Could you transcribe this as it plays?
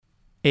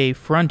A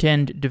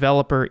front-end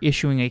developer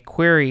issuing a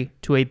query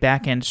to a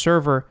backend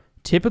server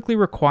typically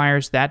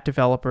requires that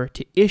developer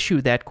to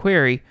issue that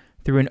query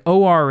through an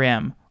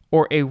ORM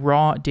or a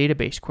raw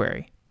database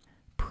query.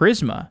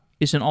 Prisma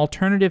is an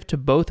alternative to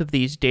both of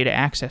these data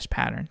access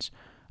patterns,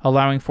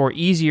 allowing for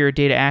easier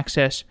data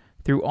access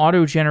through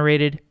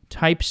auto-generated,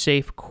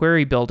 type-safe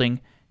query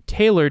building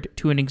tailored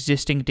to an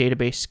existing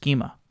database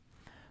schema.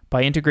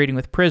 By integrating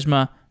with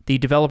Prisma, the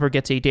developer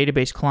gets a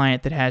database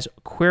client that has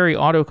query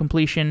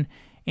auto-completion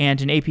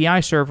and an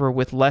API server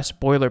with less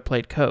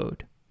boilerplate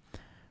code.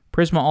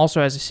 Prisma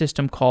also has a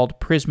system called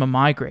Prisma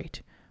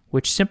Migrate,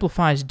 which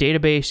simplifies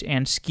database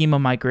and schema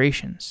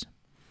migrations.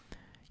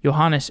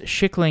 Johannes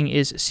Schickling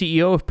is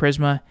CEO of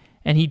Prisma,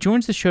 and he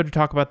joins the show to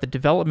talk about the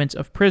developments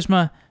of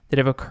Prisma that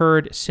have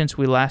occurred since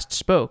we last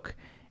spoke,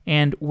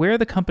 and where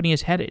the company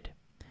is headed.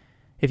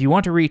 If you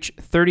want to reach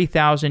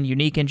 30,000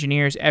 unique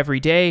engineers every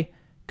day,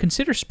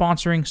 consider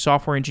sponsoring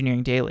Software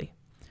Engineering Daily.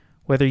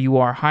 Whether you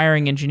are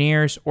hiring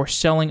engineers or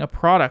selling a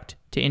product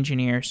to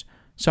engineers,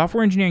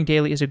 Software Engineering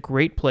Daily is a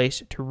great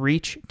place to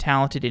reach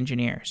talented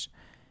engineers.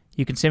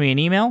 You can send me an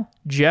email,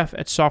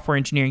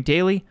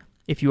 jeff@softwareengineeringdaily,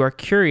 if you are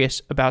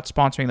curious about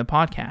sponsoring the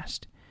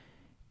podcast.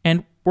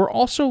 And we're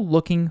also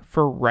looking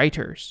for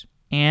writers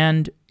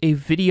and a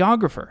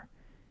videographer.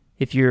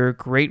 If you're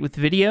great with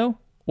video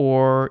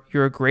or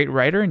you're a great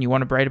writer and you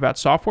want to write about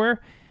software,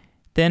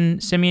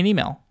 then send me an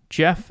email,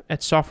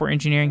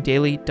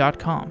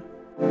 jeff@softwareengineeringdaily.com.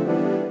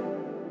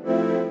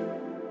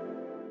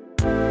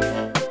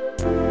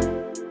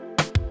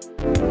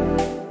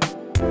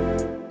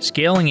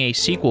 Scaling a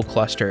SQL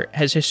cluster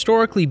has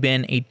historically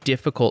been a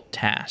difficult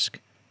task.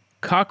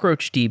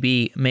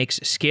 CockroachDB makes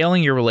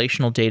scaling your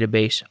relational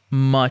database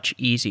much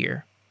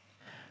easier.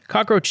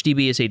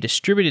 CockroachDB is a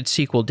distributed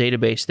SQL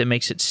database that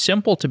makes it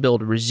simple to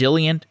build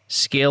resilient,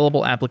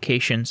 scalable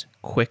applications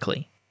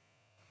quickly.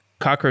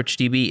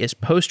 CockroachDB is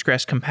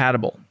Postgres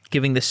compatible,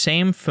 giving the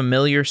same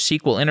familiar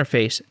SQL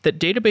interface that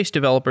database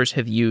developers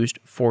have used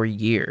for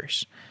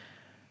years.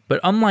 But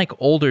unlike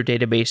older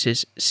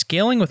databases,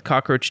 scaling with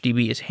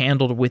CockroachDB is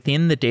handled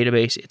within the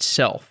database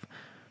itself,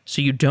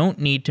 so you don't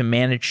need to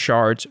manage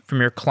shards from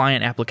your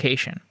client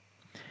application.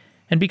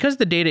 And because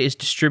the data is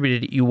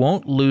distributed, you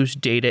won't lose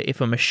data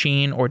if a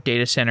machine or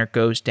data center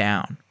goes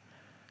down.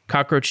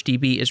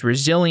 CockroachDB is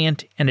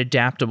resilient and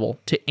adaptable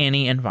to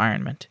any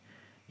environment.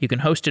 You can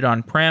host it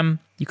on-prem,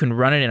 you can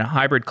run it in a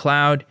hybrid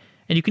cloud,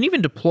 and you can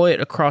even deploy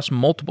it across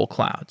multiple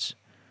clouds.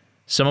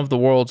 Some of the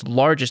world's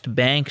largest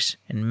banks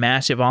and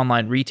massive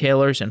online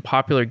retailers and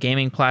popular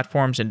gaming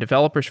platforms and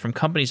developers from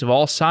companies of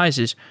all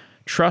sizes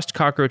trust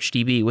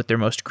CockroachDB with their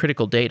most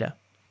critical data.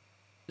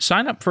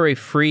 Sign up for a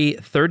free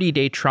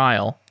 30-day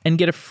trial and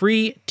get a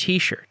free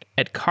t-shirt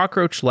at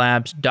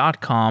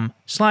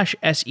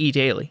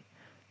cockroachlabs.com/sedaily.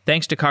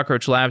 Thanks to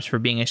Cockroach Labs for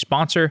being a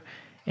sponsor,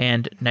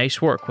 and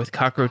nice work with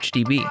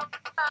CockroachDB.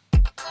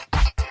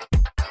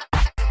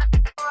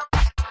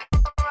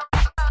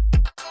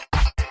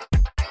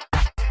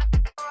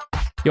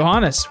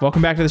 Johannes,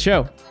 welcome back to the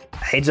show.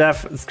 Hey,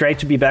 Jeff. It's great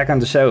to be back on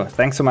the show.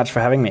 Thanks so much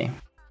for having me.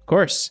 Of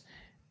course.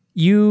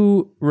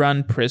 You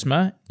run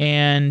Prisma,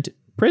 and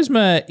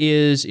Prisma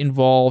is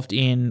involved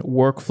in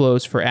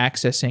workflows for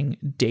accessing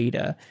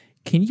data.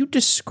 Can you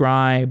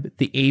describe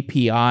the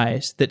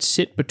APIs that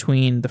sit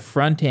between the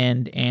front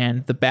end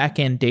and the back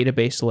end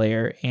database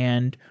layer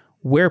and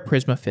where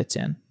Prisma fits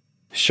in?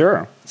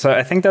 Sure. So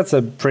I think that's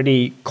a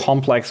pretty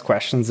complex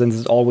question, since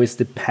it always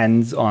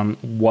depends on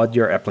what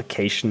your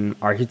application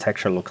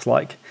architecture looks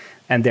like.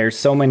 And there's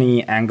so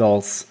many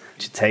angles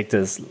to take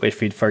this.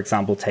 If you, for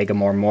example, take a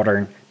more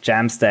modern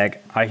Jamstack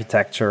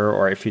architecture,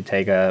 or if you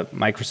take a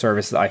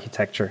microservices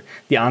architecture,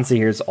 the answer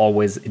here is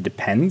always it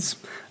depends.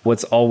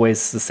 What's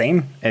always the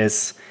same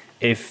is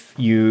if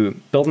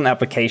you build an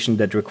application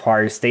that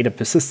requires data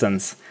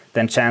persistence,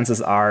 then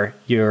chances are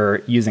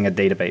you're using a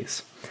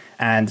database.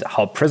 And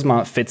how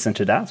Prisma fits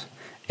into that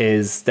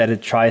is that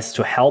it tries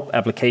to help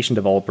application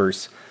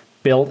developers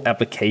build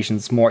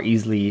applications more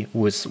easily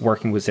with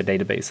working with their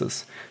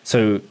databases.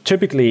 So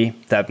typically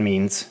that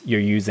means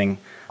you're using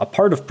a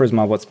part of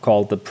Prisma, what's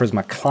called the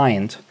Prisma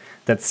client,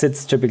 that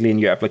sits typically in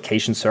your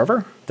application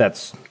server.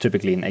 That's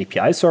typically an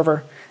API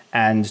server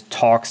and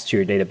talks to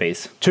your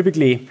database.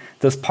 Typically,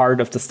 this part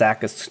of the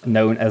stack is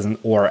known as an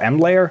ORM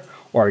layer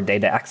or a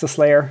data access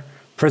layer.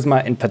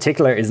 Prisma in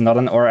particular is not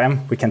an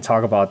ORM. We can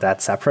talk about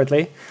that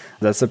separately.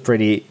 That's a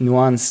pretty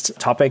nuanced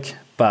topic,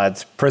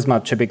 but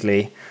Prisma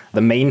typically,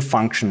 the main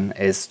function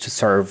is to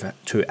serve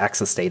to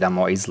access data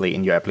more easily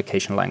in your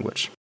application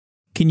language.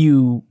 Can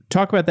you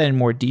talk about that in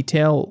more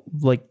detail?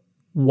 Like,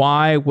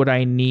 why would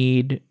I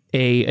need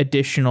a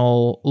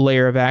additional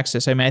layer of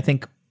access? I mean, I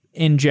think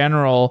in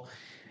general,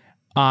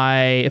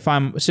 if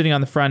I'm sitting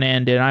on the front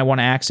end and I want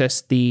to access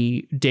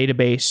the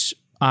database,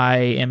 I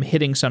am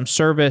hitting some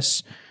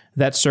service.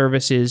 That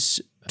service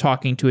is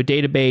talking to a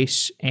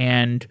database,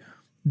 and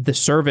the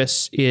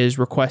service is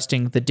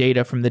requesting the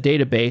data from the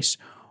database.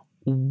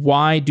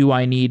 Why do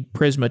I need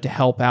Prisma to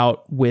help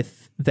out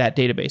with that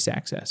database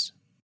access?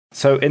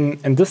 So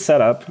in this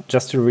setup,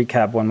 just to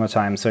recap one more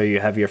time, so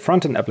you have your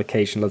front-end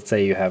application. Let's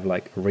say you have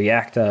like a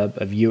React app,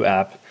 a Vue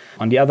app.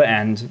 On the other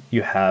end,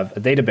 you have a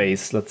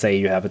database. Let's say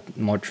you have a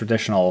more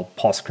traditional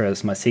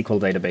Postgres, MySQL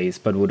database,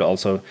 but would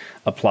also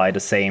apply the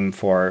same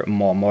for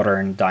more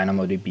modern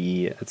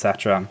DynamoDB,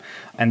 etc.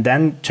 And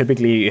then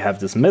typically you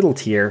have this middle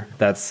tier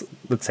that's,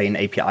 let's say, an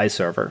API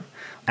server.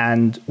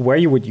 And where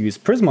you would use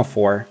Prisma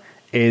for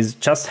is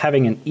just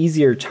having an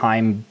easier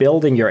time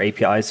building your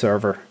API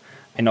server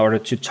in order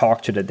to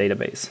talk to the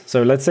database.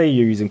 So let's say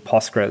you're using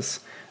Postgres.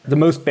 The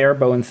most bare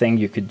bone thing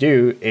you could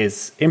do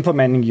is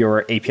implementing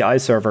your API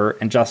server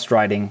and just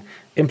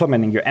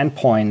implementing your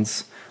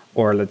endpoints,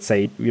 or let's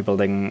say you're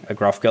building a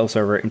GraphQL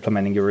server,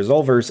 implementing your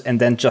resolvers,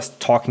 and then just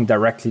talking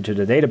directly to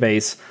the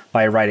database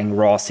by writing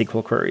raw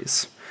SQL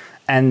queries.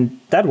 And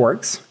that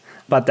works,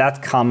 but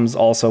that comes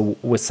also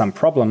with some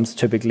problems,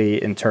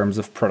 typically in terms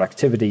of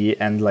productivity,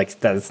 and like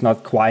that it's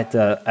not quite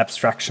the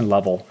abstraction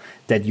level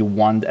that you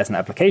want as an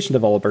application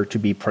developer to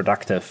be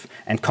productive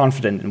and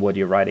confident in what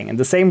you're writing. In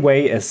the same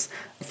way as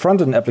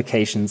front-end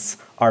applications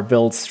are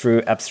built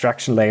through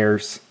abstraction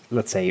layers,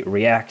 let's say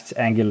React,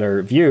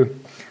 Angular, Vue,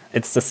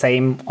 it's the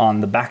same on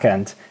the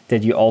backend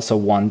that you also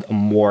want a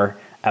more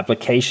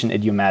application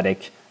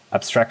idiomatic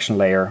abstraction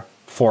layer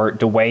for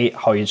the way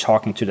how you're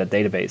talking to that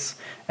database.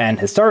 And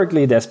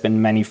historically, there's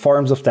been many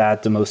forms of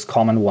that. The most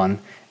common one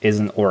is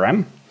an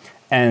ORM.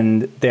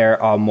 And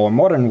there are more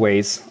modern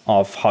ways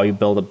of how you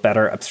build a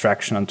better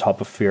abstraction on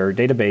top of your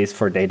database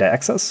for data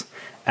access.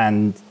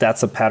 And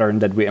that's a pattern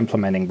that we're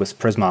implementing with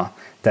Prisma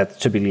that's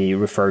typically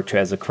referred to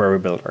as a query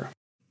builder.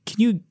 Can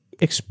you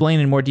explain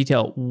in more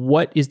detail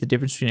what is the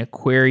difference between a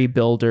query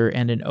builder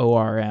and an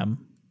ORM?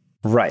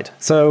 Right.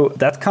 So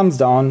that comes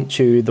down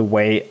to the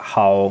way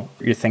how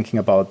you're thinking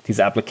about these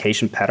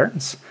application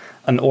patterns.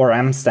 An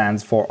ORM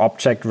stands for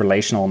Object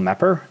Relational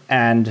Mapper.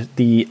 And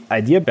the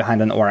idea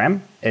behind an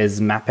ORM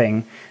is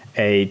mapping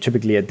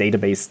typically a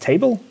database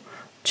table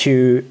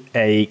to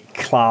a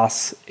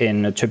class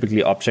in a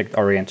typically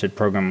object-oriented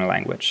programming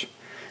language.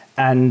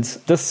 And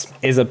this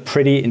is a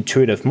pretty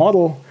intuitive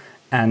model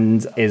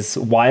and is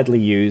widely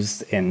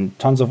used in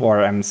tons of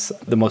ORMs.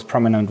 The most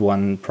prominent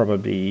one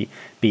probably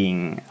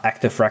being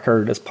Active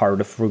Record as part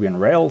of Ruby on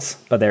Rails,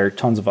 but there are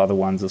tons of other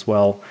ones as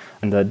well.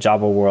 In the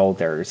Java world,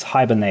 there's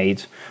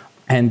Hibernate.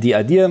 And the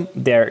idea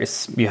there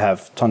is you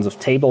have tons of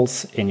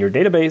tables in your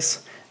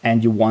database,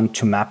 and you want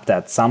to map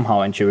that somehow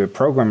into your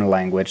programming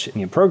language. In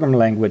your programming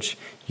language,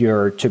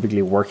 you're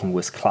typically working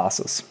with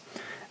classes.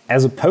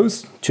 As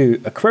opposed to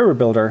a query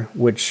builder,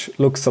 which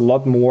looks a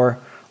lot more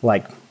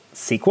like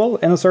SQL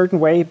in a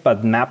certain way,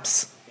 but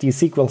maps these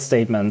SQL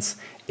statements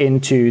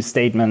into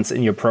statements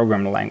in your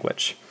programming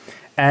language.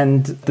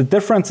 And the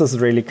differences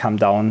really come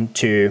down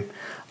to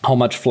how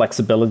much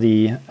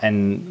flexibility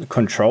and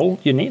control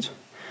you need.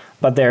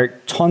 But there are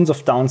tons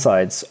of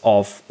downsides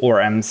of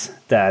ORMs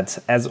that,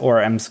 as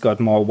ORMs got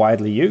more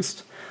widely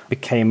used,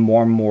 became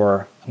more and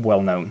more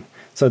well-known.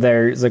 So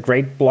there's a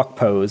great blog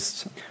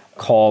post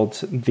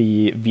called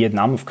The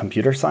Vietnam of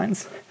Computer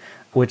Science,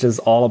 which is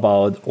all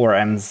about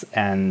ORMs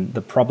and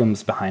the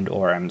problems behind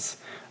ORMs.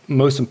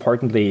 Most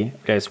importantly,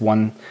 there's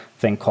one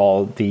thing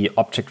called the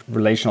object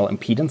relational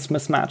impedance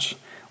mismatch,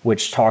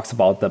 which talks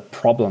about the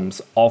problems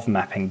of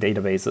mapping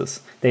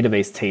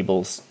database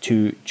tables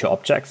to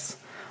objects,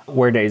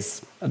 where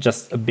there's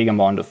just a big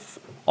amount of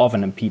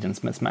an impedance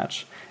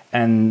mismatch.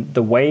 And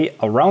the way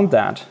around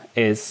that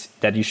is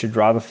that you should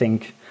rather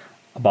think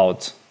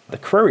about the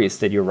queries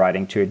that you're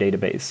writing to your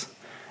database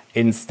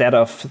instead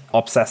of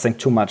obsessing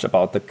too much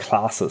about the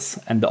classes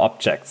and the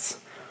objects.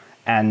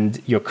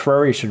 And your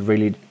query should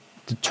really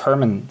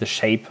determine the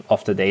shape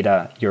of the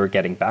data you're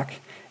getting back,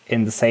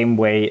 in the same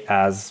way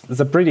as it's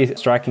a pretty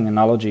striking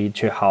analogy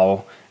to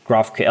how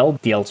GraphQL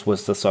deals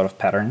with this sort of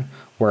pattern,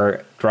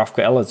 where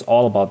GraphQL is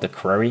all about the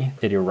query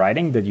that you're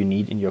writing that you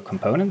need in your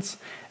components.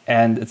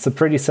 And it's a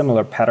pretty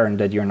similar pattern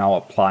that you're now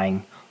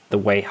applying the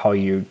way how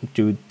you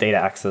do data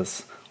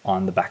access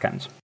on the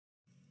backend.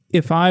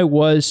 If I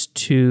was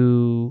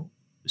to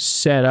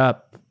set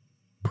up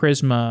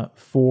Prisma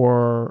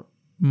for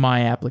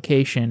my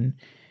application,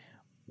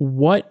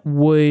 what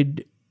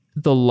would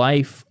the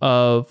life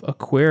of a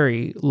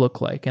query look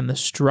like and the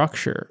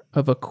structure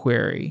of a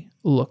query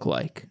look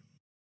like?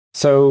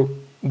 So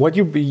what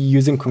you'll be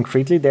using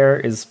concretely there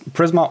is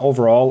Prisma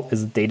overall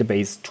is a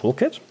database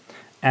toolkit.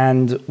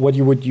 And what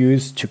you would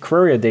use to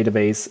query a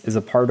database is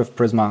a part of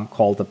Prisma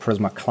called the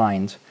Prisma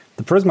client.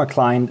 The Prisma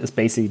client is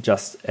basically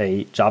just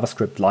a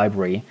JavaScript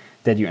library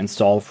that you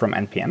install from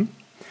NPM.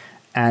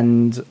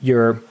 And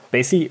you're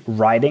basically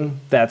writing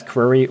that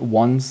query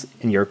once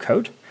in your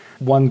code.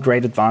 One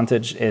great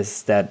advantage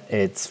is that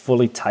it's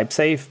fully type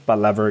safe by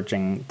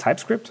leveraging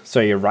TypeScript. So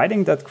you're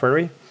writing that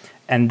query,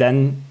 and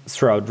then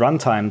throughout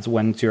runtimes,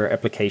 when your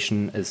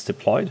application is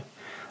deployed,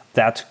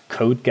 that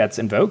code gets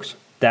invoked.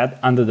 That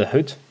under the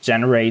hood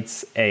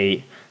generates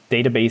a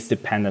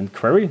database-dependent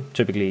query,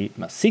 typically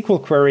a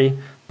SQL query,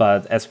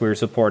 but as we're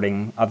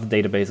supporting other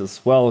databases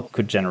as well,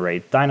 could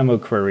generate Dynamo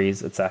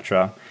queries,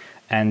 etc.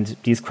 And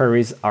these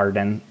queries are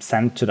then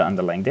sent to the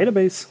underlying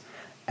database,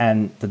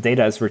 and the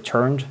data is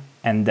returned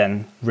and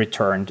then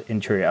returned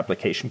into your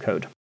application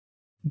code.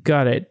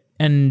 Got it.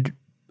 And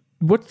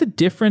what's the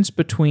difference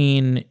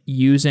between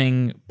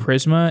using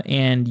Prisma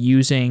and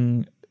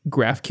using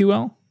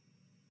GraphQL?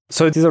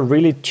 So these are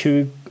really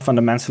two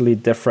fundamentally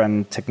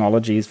different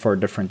technologies for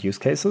different use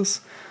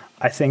cases.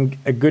 I think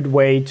a good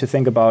way to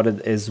think about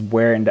it is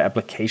where in the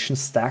application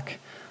stack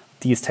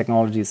these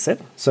technologies sit.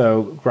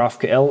 So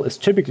GraphQL is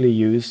typically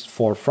used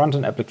for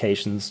front-end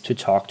applications to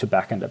talk to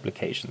back-end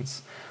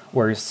applications,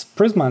 whereas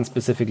Prisma, and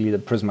specifically the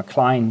Prisma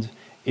client,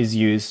 is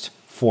used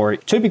for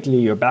typically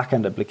your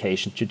back-end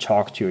application to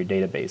talk to your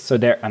database. So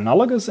they're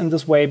analogous in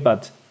this way,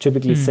 but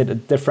typically sit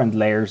at different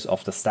layers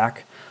of the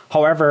stack.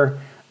 However,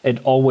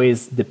 it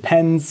always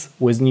depends.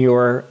 With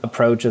newer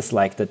approaches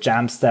like the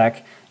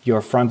Jamstack,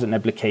 your front-end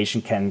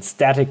application can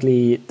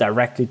statically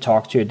directly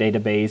talk to your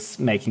database,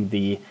 making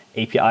the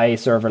API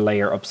server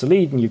layer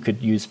obsolete, and you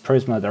could use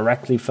Prisma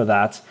directly for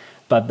that.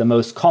 But the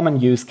most common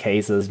use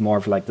case is more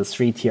of like the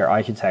 3-tier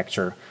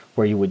architecture,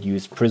 where you would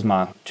use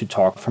Prisma to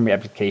talk from your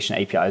application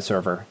API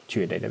server to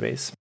your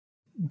database.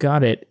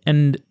 Got it.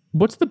 And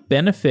what's the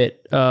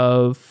benefit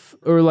of,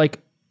 or like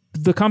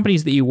the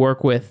companies that you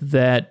work with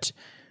that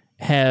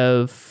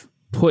have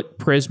put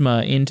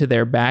Prisma into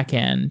their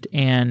backend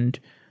and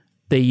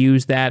they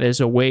use that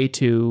as a way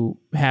to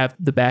have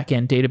the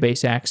backend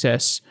database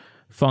access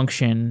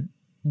function?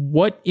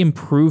 What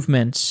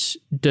improvements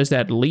does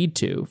that lead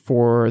to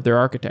for their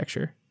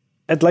architecture?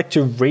 I'd like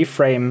to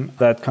reframe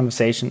that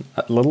conversation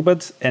a little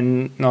bit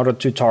in order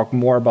to talk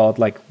more about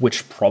like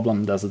which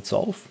problem does it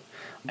solve.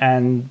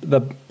 And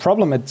the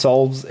problem it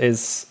solves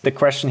is, the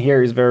question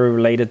here is very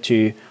related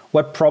to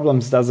what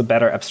problems does a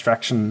better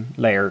abstraction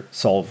layer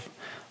solve?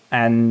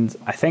 And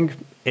I think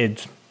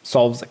it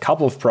solves a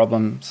couple of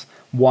problems.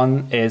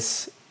 One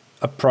is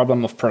a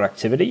problem of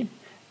productivity,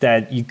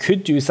 that you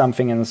could do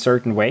something in a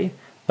certain way,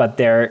 but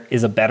there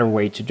is a better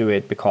way to do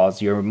it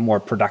because you're more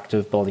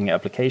productive building your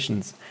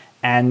applications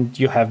and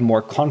you have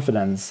more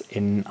confidence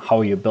in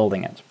how you're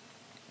building it.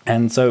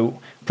 And so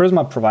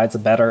Prisma provides a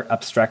better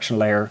abstraction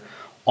layer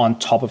on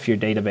top of your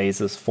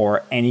databases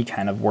for any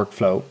kind of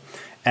workflow.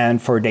 And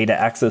for data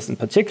access in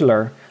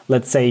particular,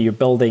 let's say you're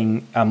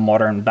building a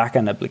modern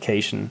backend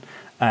application,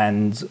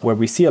 and where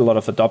we see a lot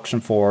of adoption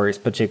for is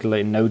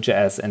particularly in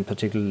Node.js and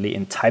particularly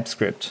in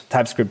TypeScript.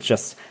 TypeScript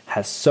just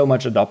has so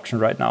much adoption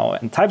right now,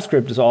 and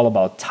TypeScript is all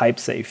about type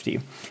safety.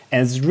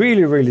 And it's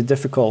really, really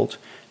difficult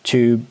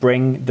to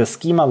bring the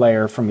schema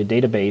layer from your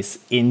database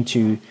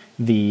into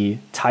the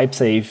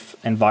type-safe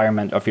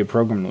environment of your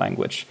programming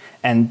language.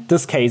 And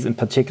this case in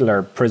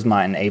particular,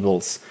 Prisma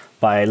enables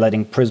by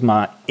letting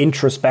Prisma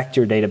introspect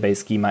your database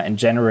schema and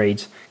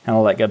generate kind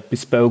of like a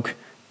bespoke,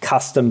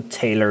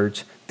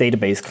 custom-tailored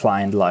database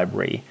client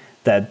library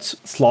that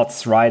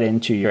slots right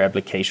into your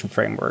application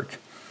framework.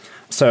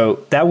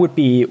 So that would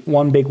be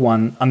one big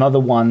one. Another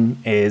one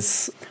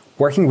is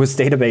working with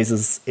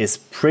databases is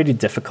pretty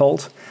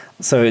difficult.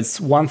 So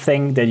it's one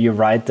thing that you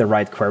write the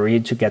right query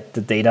to get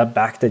the data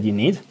back that you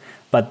need,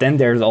 but then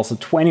there's also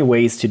 20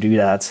 ways to do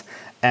that.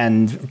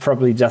 And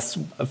probably just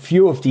a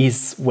few of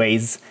these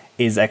ways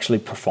is actually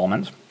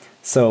performant.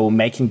 So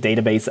making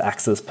database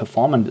access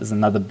performant is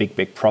another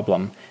big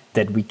problem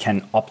that we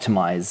can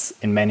optimize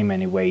in many,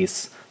 many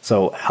ways.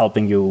 So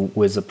helping you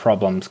with the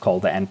problems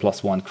called the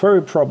N+1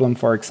 query problem,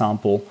 for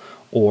example,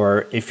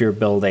 or if you're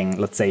building,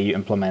 let's say you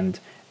implement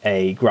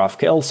a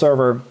GraphQL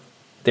server,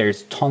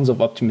 there's tons of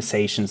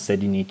optimizations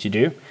that you need to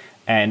do.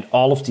 And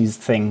all of these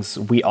things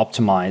we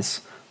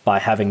optimize by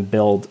having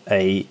built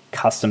a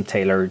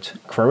custom-tailored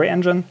query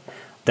engine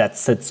that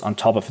sits on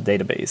top of a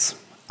database.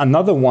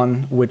 Another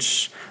one,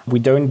 which we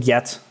don't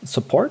yet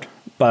support,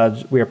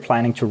 but we are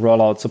planning to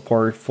roll out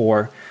support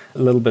for a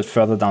little bit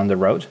further down the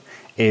road,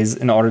 is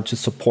in order to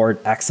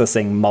support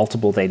accessing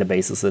multiple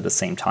databases at the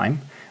same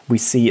time. We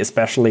see,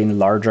 especially in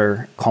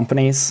larger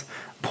companies,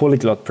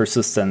 polyglot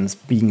persistence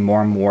being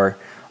more and more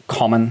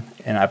common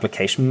in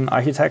application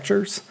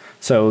architectures,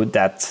 so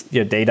that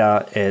your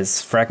data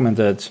is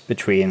fragmented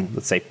between,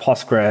 let's say,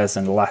 Postgres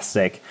and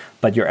Elastic,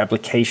 but your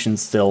application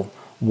still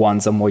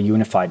wants a more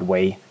unified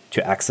way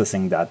to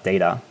accessing that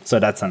data. So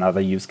that's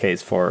another use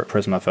case for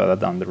Prisma further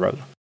down the road.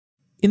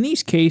 In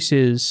these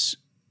cases,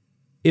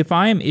 if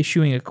I am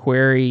issuing a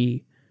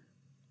query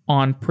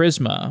on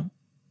Prisma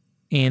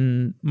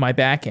in my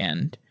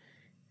backend,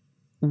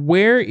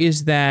 where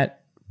is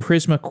that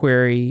Prisma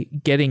query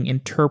getting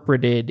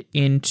interpreted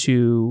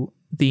into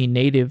the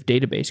native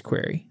database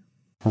query?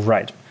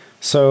 Right.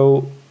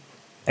 So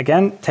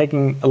again,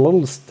 taking a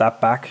little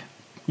step back,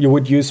 you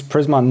would use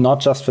Prisma not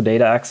just for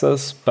data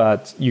access,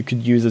 but you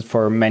could use it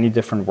for many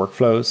different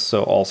workflows.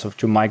 So also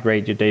to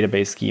migrate your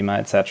database schema,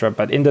 etc.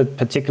 But in the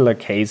particular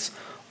case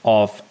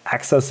of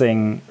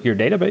accessing your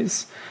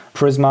database,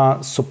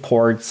 Prisma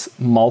supports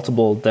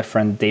multiple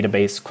different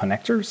database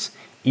connectors.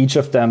 Each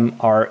of them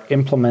are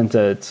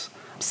implemented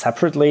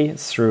separately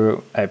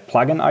through a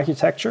plugin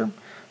architecture.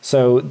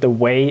 So the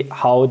way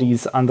how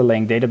these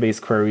underlying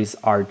database queries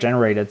are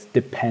generated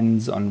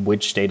depends on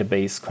which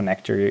database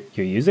connector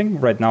you're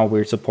using. Right now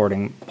we're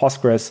supporting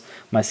Postgres,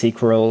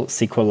 MySQL,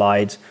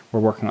 SQLite. We're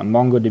working on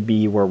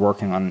MongoDB. We're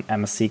working on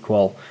MS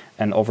SQL.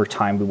 And over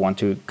time, we want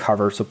to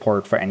cover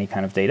support for any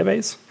kind of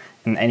database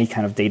and any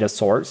kind of data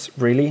source,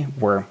 really,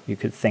 where you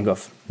could think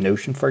of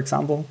Notion, for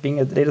example, being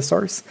a data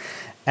source.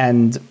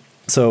 And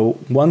so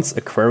once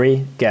a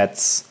query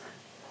gets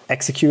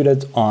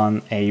executed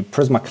on a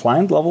Prisma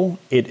client level,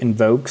 it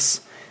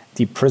invokes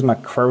the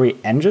Prisma query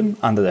engine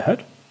under the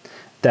hood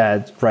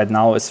that right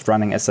now is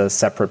running as a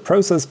separate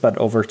process, but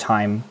over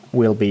time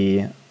we'll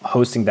be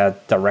hosting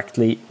that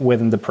directly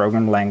within the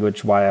program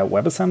language via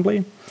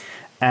WebAssembly.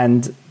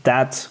 And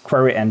that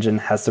query engine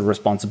has the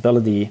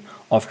responsibility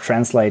of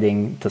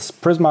translating this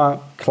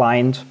Prisma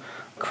client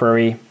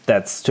query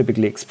that's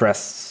typically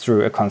expressed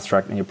through a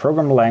construct in your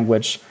programming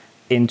language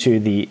into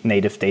the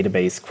native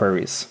database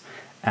queries.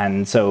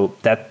 And so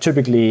that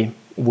typically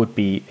would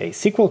be a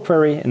SQL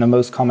query in the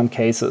most common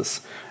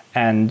cases.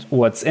 And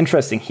what's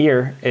interesting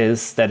here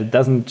is that it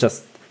doesn't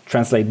just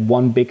translate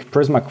one big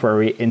Prisma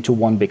query into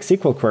one big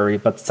SQL query,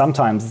 but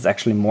sometimes it's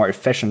actually more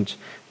efficient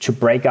to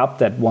break up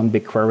that one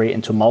big query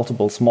into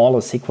multiple smaller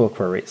SQL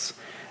queries,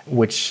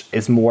 which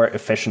is more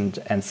efficient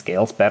and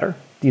scales better.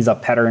 These are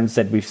patterns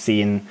that we've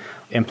seen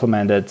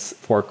implemented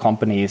for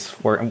companies,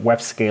 for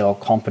web scale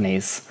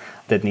companies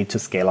that need to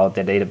scale out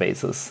their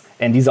databases.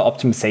 And these are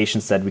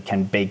optimizations that we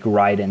can bake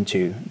right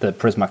into the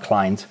Prisma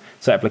client.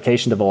 So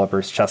application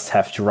developers just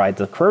have to write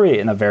the query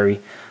in a very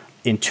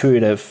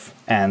intuitive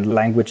and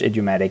language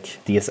idiomatic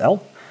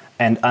DSL.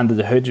 And under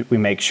the hood, we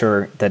make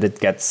sure that it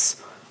gets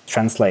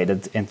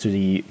translated into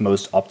the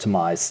most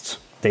optimized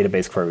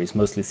database queries,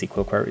 mostly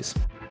SQL queries.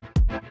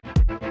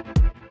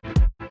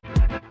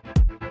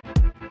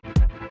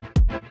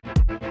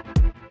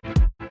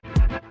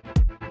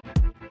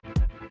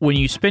 When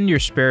you spend your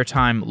spare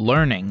time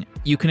learning,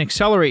 you can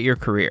accelerate your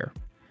career.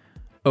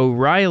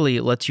 O'Reilly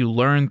lets you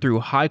learn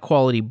through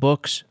high-quality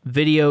books,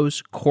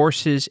 videos,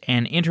 courses,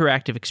 and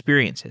interactive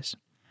experiences.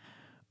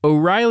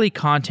 O'Reilly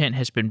content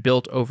has been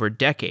built over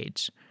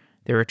decades.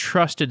 They're a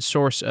trusted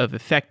source of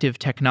effective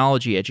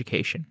technology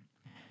education.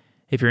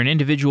 If you're an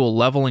individual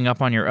leveling up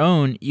on your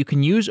own, you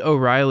can use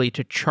O'Reilly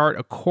to chart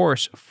a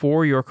course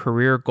for your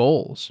career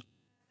goals.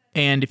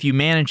 And if you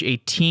manage a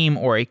team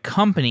or a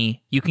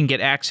company, you can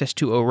get access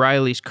to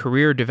O'Reilly's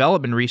career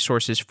development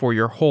resources for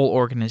your whole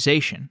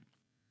organization.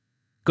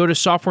 Go to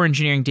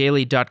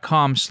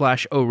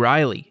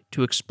softwareengineeringdaily.com/O'Reilly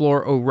to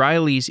explore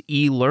O'Reilly's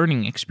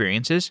e-learning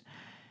experiences.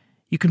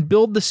 You can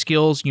build the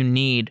skills you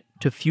need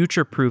to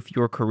future-proof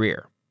your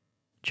career.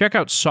 Check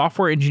out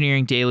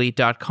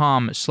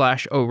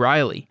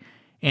softwareengineeringdaily.com/O'Reilly.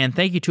 And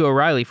thank you to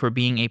O'Reilly for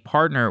being a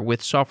partner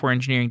with Software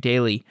Engineering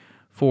Daily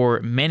for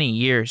many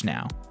years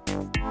now.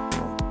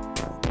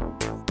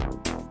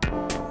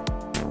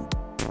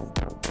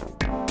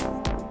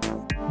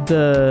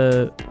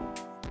 The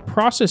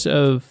process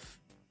of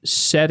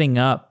setting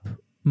up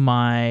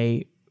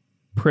my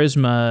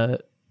Prisma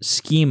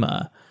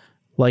schema,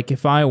 like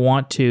if I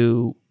want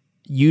to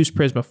use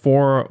Prisma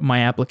for my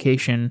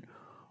application,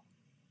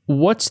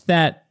 what's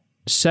that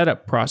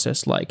setup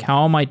process like?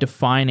 How am I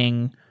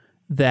defining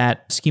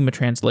that schema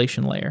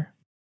translation layer?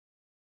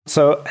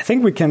 So I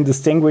think we can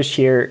distinguish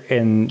here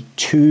in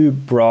two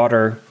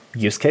broader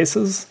use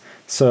cases.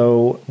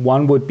 So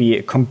one would be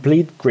a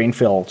complete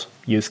greenfield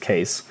use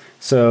case.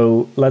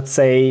 So let's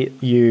say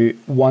you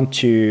want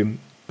to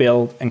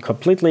build a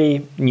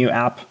completely new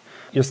app.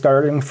 You're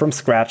starting from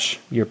scratch.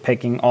 You're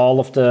picking all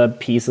of the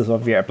pieces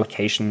of your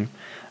application,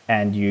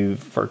 and you,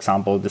 for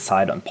example,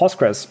 decide on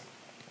Postgres.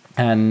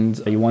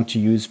 And you want to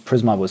use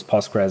Prisma with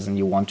Postgres, and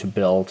you want to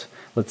build,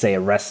 let's say,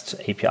 a REST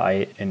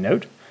API in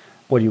Node.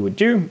 What you would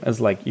do is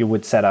you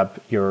would set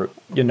up your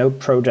Node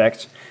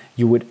project.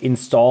 You would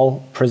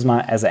install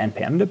Prisma as an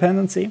NPM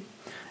dependency,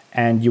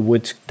 and you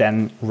would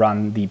then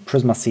run the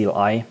Prisma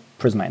CLI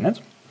Prisma init.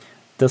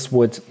 This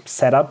would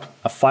set up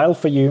a file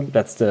for you.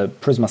 That's the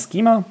Prisma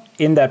schema.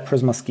 In that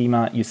Prisma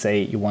schema, you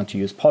say you want to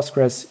use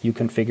Postgres, you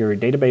configure your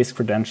database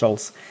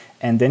credentials,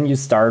 and then you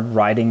start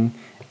writing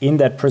in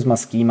that Prisma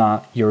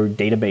schema your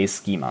database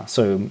schema.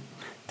 So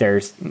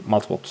there's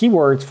multiple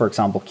keywords, for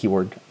example,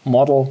 keyword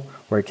model,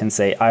 where you can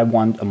say, I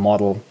want a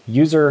model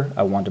user,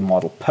 I want a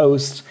model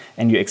post,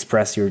 and you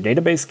express your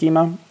database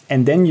schema.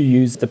 And then you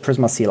use the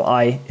Prisma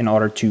CLI in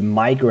order to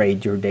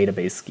migrate your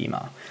database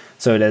schema.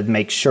 So that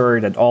makes sure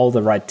that all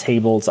the right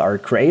tables are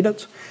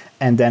created,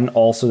 and then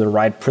also the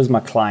right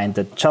Prisma client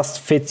that just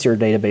fits your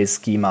database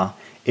schema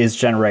is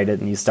generated,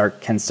 and you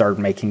can start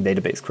making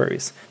database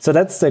queries. So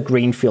that's the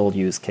greenfield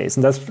use case,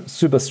 and that's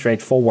super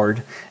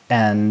straightforward,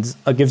 and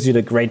it gives you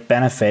the great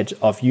benefit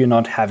of you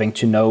not having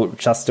to know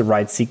just the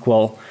right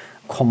SQL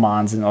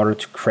commands in order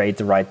to create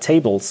the right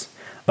tables,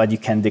 but you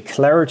can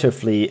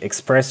declaratively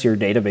express your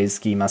database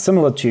schema.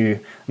 Similar to,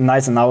 a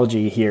nice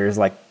analogy here is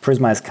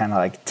Prisma is kind of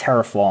like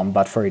Terraform,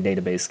 but for a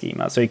database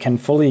schema. So you can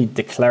fully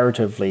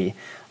declaratively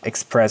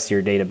express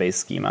your database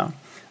schema.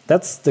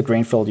 That's the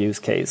greenfield use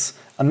case.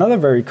 Another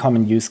very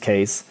common use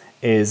case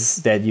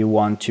is that you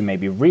want to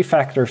maybe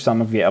refactor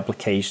some of your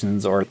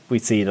applications, or we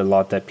see it a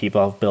lot that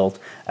people have built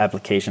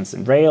applications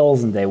in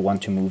Rails and they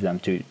want to move them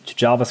to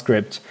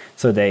JavaScript.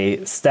 So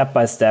they step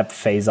by step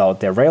phase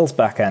out their Rails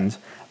backend,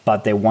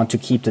 but they want to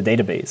keep the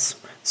database.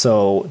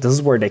 So this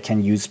is where they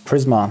can use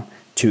Prisma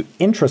to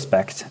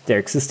introspect their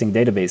existing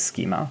database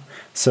schema.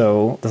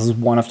 So this is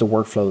one of the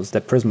workflows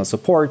that Prisma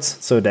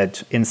supports, so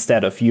that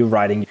instead of you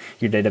writing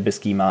your database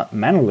schema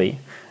manually,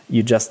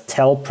 you just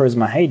tell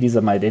Prisma, hey, these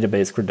are my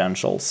database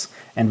credentials.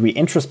 And we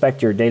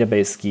introspect your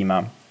database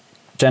schema,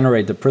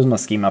 generate the Prisma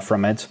schema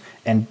from it,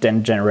 and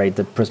then generate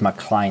the Prisma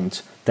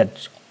client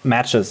that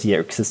matches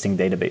your existing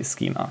database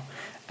schema.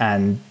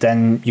 And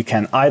then you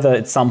can either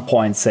at some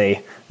point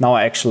say, now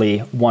I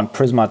actually want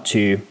Prisma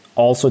to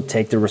also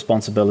take the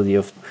responsibility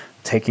of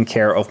taking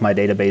care of my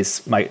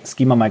database, my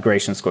schema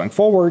migrations going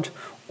forward,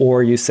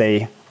 or you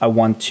say, I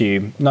want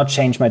to not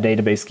change my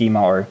database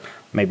schema, or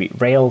maybe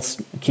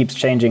Rails keeps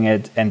changing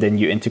it, and then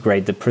you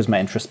integrate the Prisma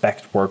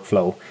introspect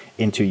workflow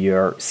into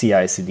your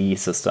CI/CD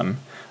system.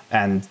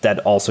 And that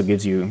also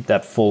gives you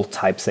that full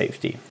type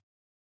safety.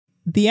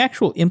 The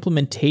actual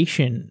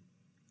implementation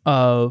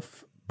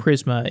of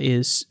Prisma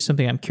is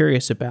something I'm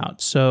curious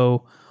about.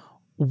 So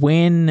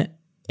when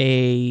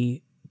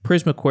a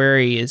Prisma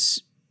query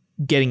is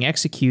getting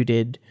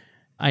executed,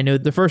 I know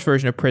the first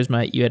version of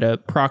Prisma, you had a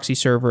proxy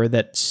server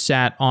that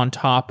sat on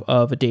top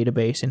of a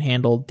database and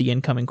handled the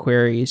incoming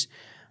queries.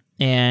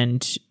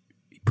 And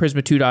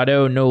Prisma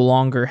 2.0 no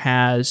longer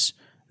has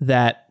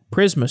that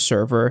Prisma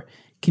server.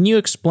 Can you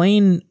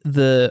explain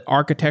the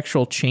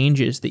architectural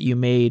changes that you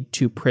made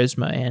to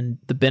Prisma and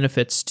the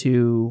benefits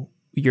to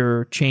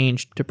your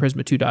change to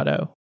Prisma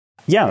 2.0?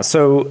 Yeah,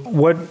 so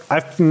what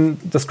I've been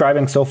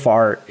describing so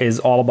far is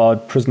all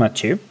about Prisma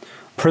 2.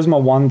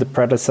 Prisma 1, the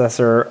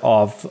predecessor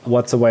of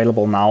what's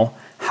available now,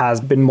 has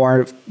been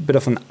more a bit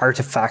of an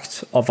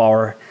artifact of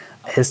our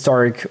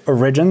historic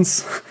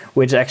origins,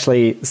 which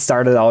actually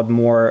started out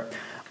more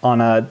on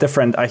a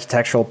different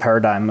architectural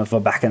paradigm of a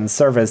backend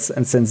service.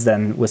 And since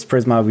then, with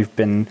Prisma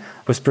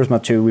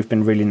 2, we've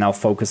been really now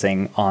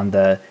focusing on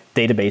the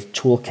database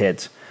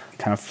toolkit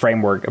kind of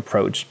framework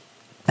approach.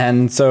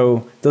 And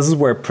so this is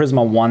where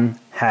Prisma 1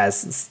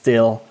 has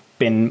still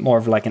been more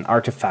of like an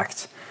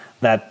artifact.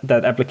 That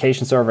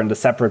application server and the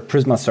separate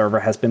Prisma server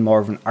has been more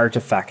of an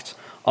artifact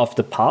of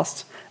the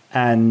past.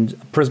 And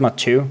Prisma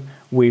 2,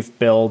 we've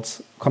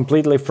built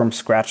completely from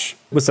scratch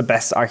with the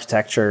best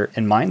architecture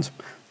in mind.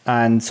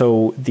 And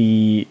so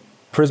the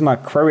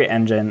Prisma query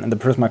engine and the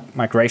Prisma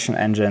migration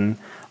engine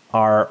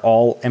are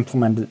all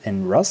implemented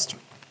in Rust,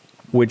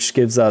 which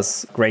gives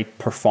us great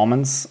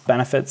performance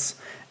benefits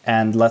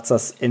and lets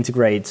us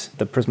integrate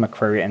the Prisma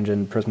query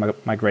engine, Prisma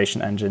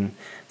migration engine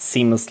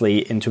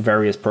seamlessly into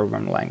various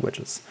programming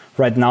languages.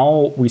 Right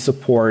now, we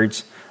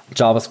support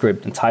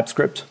JavaScript and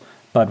TypeScript,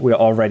 but we're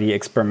already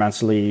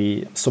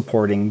experimentally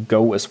supporting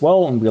Go as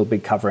well, and we'll be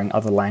covering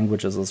other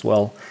languages as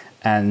well.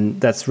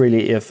 And that's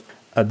really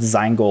a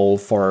design goal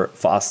for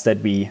us,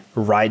 that we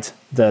write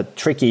the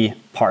tricky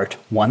part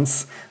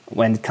once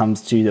when it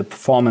comes to the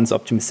performance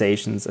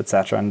optimizations,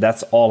 etc. And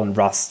that's all in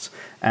Rust,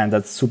 and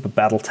that's super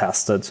battle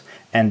tested.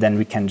 And then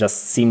we can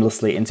just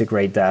seamlessly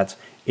integrate that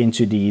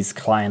into these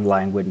client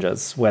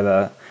languages,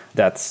 whether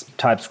that's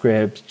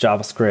TypeScript,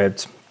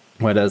 JavaScript,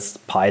 whether it's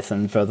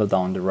Python further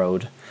down the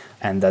road.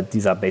 And that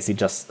these are basically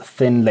just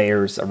thin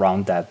layers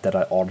around that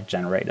are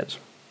auto-generated.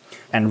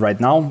 And right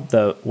now,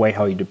 the way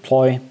how you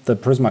deploy the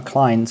Prisma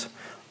client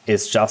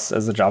is just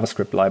as a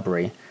JavaScript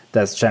library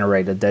that's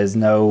generated. There's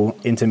no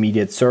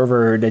intermediate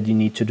server that you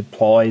need to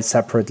deploy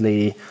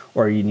separately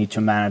or you need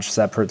to manage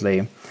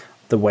separately.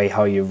 The way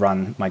how you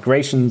run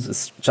migrations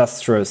is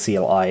just through a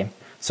CLI,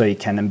 so you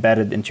can embed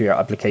it into your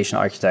application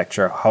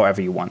architecture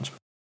however you want.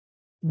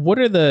 What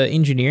are the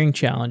engineering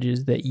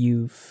challenges that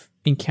you've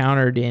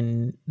encountered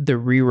in the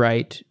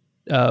rewrite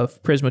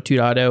of Prisma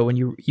 2.0 when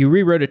you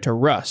rewrote it to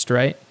Rust,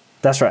 right?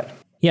 That's right.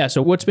 Yeah,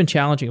 so what's been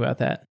challenging about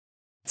that?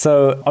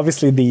 So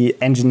obviously the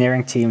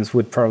engineering teams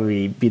would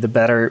probably be the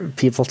better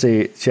people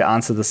to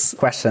answer this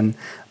question.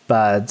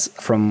 But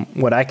from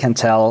what I can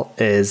tell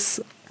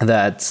is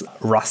that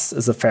Rust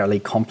is a fairly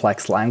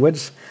complex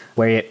language,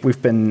 where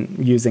we've been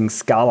using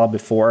Scala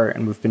before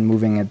and we've been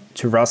moving it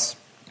to Rust.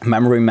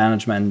 Memory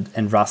management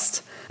in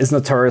Rust is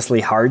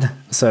notoriously hard.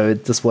 So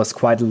this was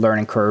quite a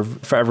learning curve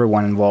for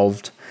everyone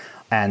involved.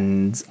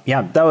 And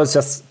yeah, that was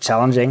just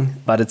challenging,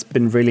 but it's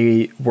been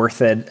really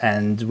worth it.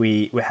 And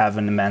we have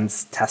an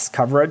immense test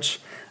coverage.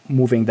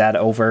 Moving that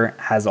over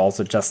has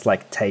also just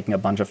like taken a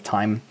bunch of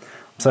time.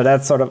 So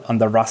that's sort of on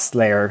the Rust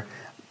layer.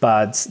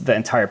 But the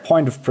entire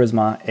point of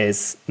Prisma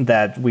is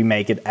that we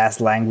make it as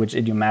language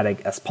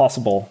idiomatic as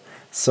possible.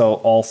 So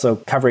also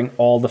covering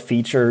all the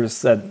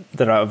features that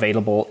are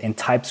available in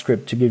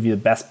TypeScript to give you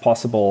the best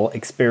possible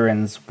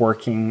experience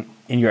working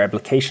in your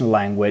application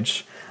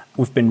language.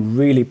 We've been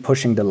really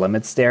pushing the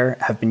limits there,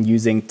 have been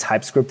using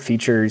TypeScript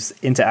features,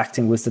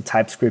 interacting with the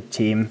TypeScript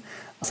team.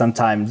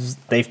 Sometimes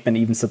they've been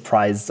even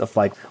surprised of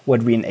like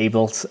what we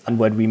enabled and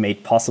what we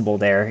made possible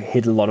there,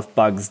 hit a lot of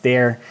bugs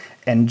there.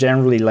 And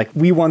generally, like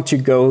we want to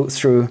go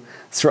through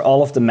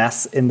all of the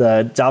mess in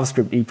the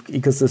JavaScript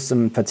ecosystem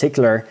in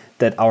particular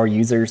that our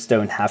users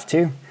don't have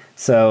to.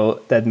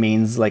 So that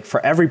means like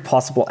for every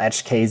possible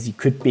edge case you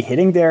could be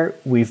hitting there,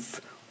 we've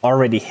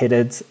already hit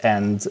it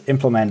and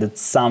implemented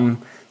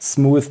some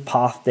smooth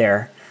path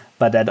there.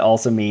 But that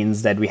also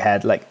means that we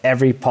had like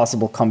every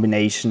possible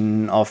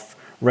combination of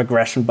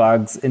regression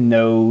bugs in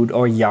Node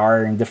or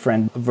Yar in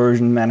different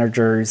version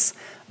managers.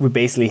 We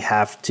basically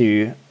have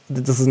to,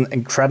 this is an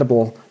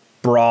incredible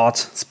broad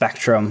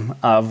spectrum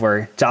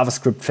where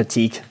JavaScript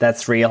fatigue,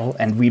 that's real.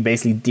 And we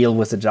basically deal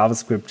with the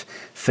JavaScript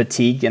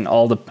fatigue and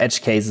all the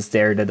edge cases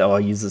there that our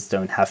users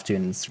don't have to.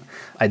 And it's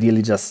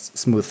ideally just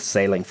smooth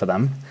sailing for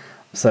them.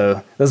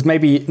 So there's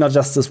maybe not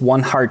just this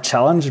one hard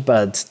challenge,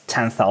 but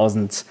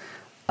 10,000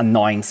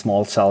 annoying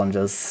small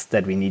challenges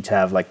that we need to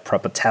have like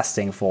proper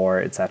testing for,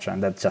 etc.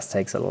 And that just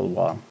takes a little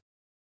while.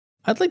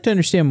 I'd like to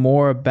understand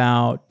more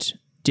about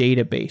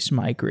database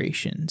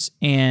migrations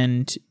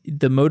and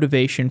the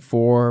motivation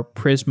for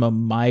Prisma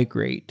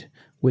Migrate,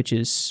 which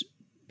is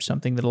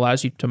something that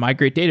allows you to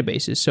migrate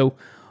databases. So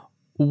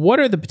what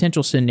are the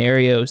potential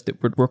scenarios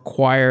that would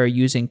require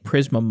using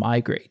Prisma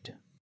Migrate?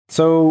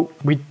 So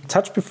we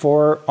touched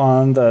before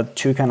on the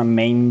two kind of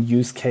main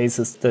use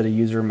cases that a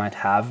user might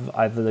have,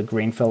 either the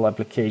greenfield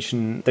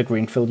application, the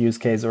greenfield use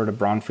case, or the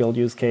brownfield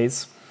use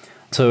case.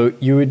 So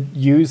you would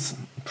use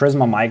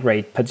Prisma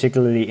Migrate,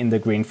 particularly in the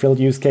greenfield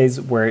use case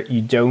where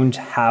you don't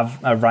have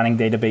a running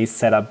database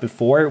set up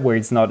before, where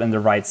it's not in the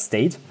right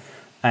state,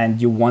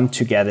 and you want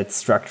to get it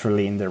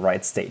structurally in the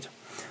right state.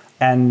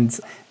 And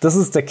this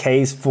is the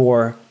case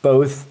for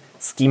both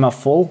schema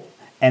full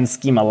and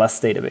schema-less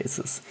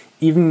databases.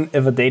 Even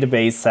if a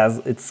database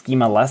says it's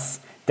schema-less,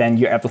 then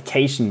your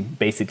application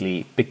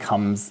basically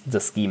becomes the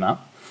schema.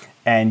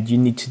 And you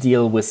need to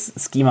deal with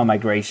schema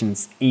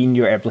migrations in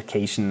your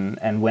application.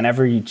 And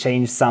whenever you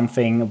change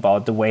something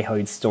about the way how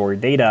you store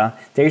data,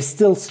 there's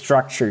still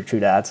structure to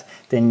that.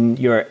 Then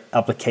your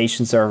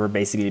application server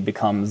basically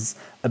becomes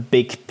a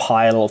big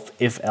pile of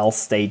if-else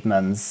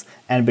statements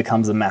and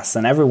becomes a mess.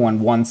 And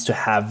everyone wants to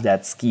have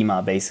that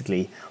schema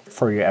basically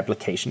for your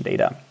application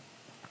data.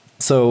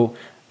 So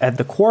at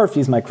the core of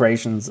these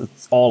migrations,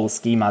 it's all a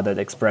schema that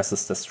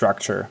expresses the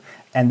structure.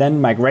 And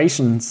then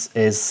migrations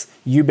is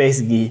you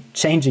basically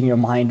changing your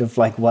mind of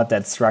like what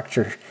that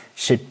structure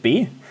should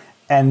be.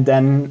 And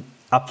then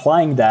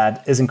applying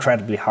that is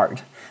incredibly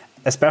hard,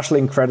 especially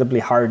incredibly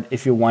hard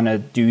if you want to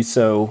do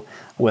so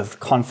with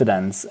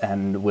confidence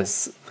and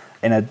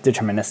in a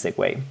deterministic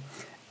way.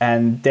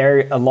 And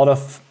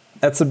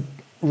that's a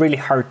really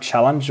hard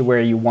challenge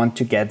where you want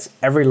to get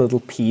every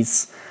little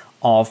piece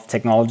of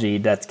technology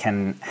that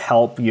can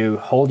help you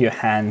hold your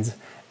hand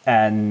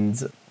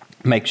and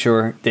make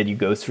sure that you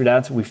go through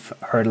that. We've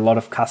heard a lot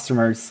of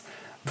customers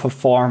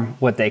perform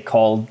what they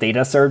call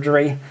data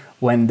surgery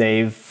when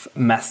they've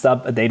messed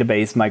up a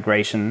database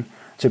migration.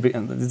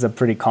 These are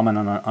pretty common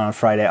on a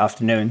Friday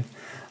afternoon.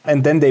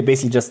 And then they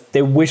basically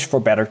they wish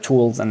for better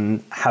tools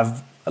and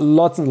have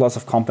lots and lots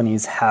of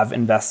companies have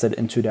invested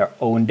into their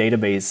own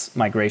database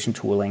migration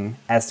tooling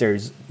as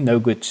there's no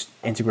good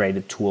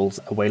integrated tools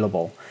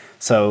available.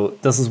 So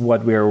this is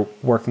what we're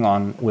working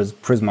on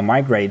with Prisma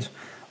Migrate,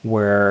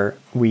 where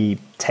we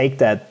take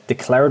that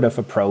declarative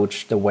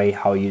approach, the way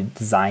how you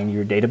design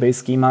your database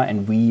schema,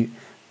 and we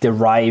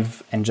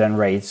derive and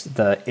generate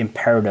the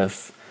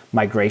imperative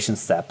migration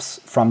steps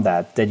from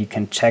that you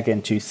can check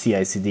into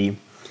CI/CD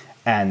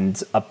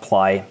and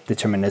apply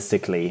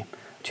deterministically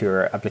to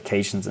your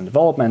applications in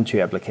development, to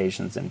your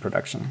applications in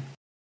production.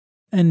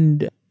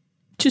 And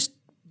just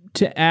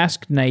to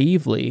ask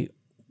naively,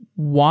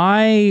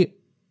 why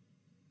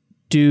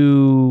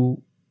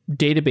do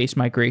database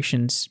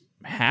migrations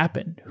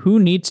happen? Who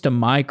needs to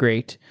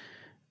migrate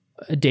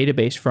a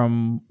database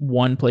from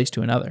one place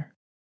to another?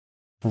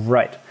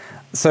 Right.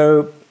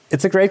 So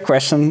it's a great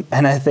question.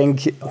 And I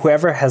think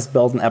whoever has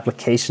built an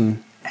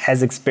application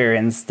has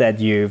experienced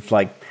that you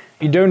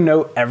don't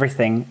know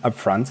everything up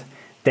front.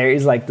 There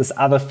is this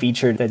other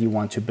feature that you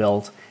want to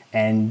build.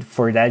 And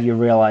for that, you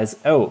realize,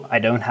 I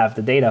don't have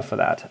the data for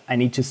that. I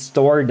need to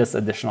store this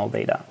additional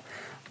data.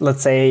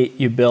 Let's say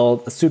you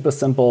build a super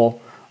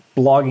simple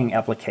blogging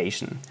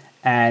application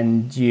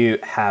and you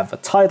have a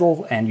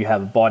title and you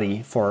have a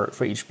body for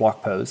each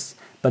blog post,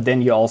 but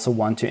then you also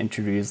want to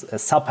introduce a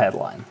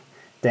subheadline.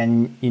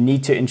 Then you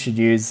need to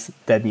introduce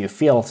that new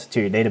field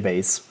to your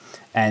database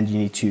and you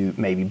need to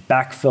maybe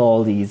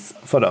backfill these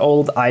for the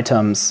old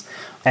items.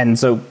 And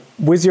so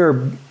with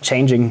your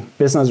changing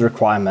business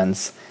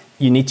requirements,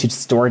 you need to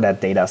store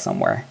that data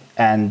somewhere.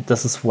 And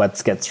this is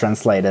what gets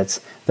translated.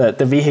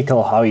 The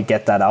vehicle, how you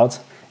get that out,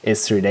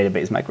 is through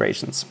database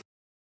migrations.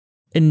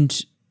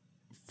 And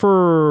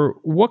for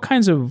what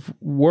kinds of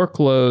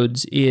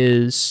workloads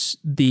is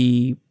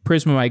the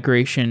Prisma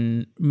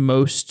migration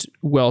most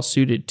well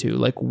suited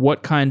to?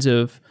 What kinds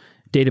of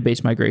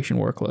database migration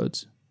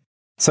workloads?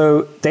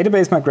 So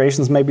database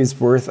migrations maybe is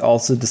worth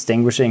also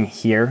distinguishing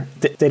here.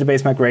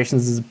 Database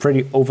migrations is a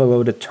pretty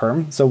overloaded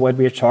term. So what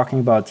we're talking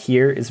about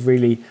here is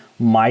really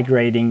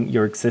migrating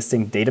your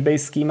existing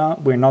database schema.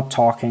 We're not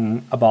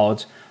talking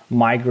about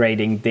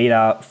migrating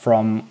data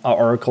from an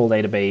Oracle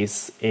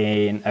database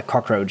in a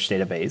Cockroach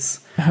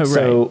database. Right.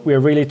 So we're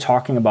really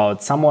talking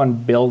about someone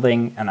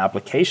building an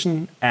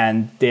application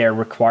and their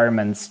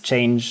requirements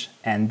change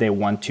and they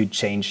want to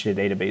change the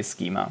database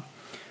schema.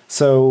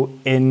 So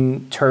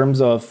in terms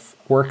of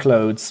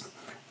workloads,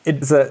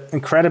 it's an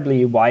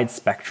incredibly wide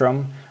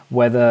spectrum,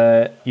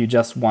 whether you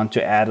just want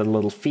to add a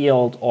little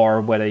field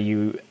or whether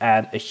you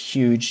add a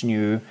huge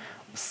new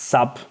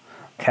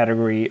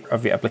subcategory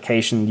of your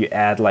application, you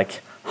add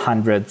like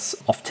hundreds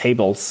of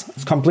tables.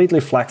 It's completely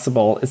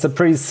flexible. It's a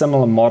pretty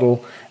similar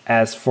model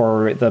as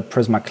for the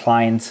Prisma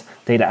client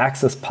data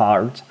access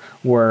part,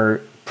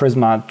 where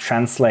Prisma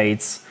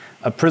translates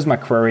a Prisma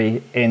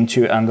query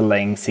into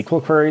underlying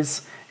SQL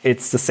queries.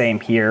 It's the same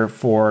here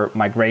for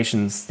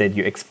migrations, that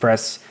you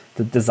express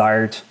the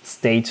desired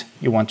state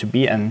you want to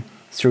be in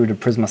through the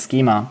Prisma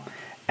schema,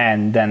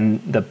 and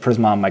then the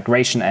Prisma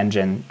migration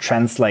engine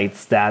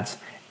translates that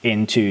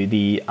into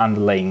the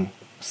underlying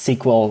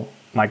SQL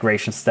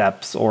migration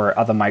steps or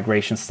other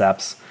migration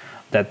steps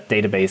that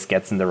database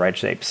gets in the right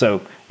shape.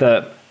 So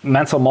the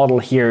mental model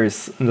here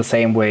is in the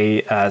same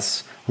way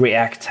as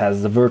React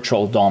has the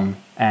virtual DOM,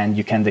 and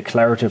you can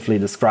declaratively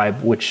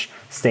describe which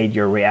state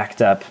your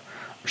React app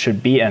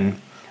should be in,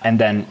 and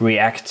then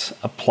React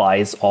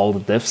applies all the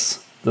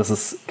diffs. This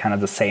is kind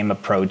of the same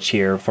approach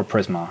here for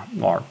Prisma,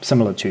 or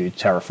similar to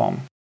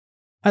Terraform.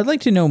 I'd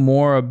like to know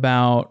more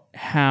about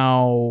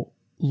how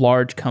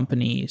large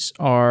companies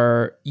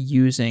are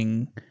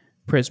using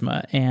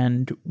Prisma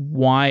and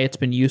why it's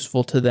been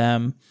useful to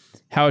them,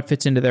 how it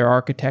fits into their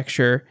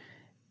architecture.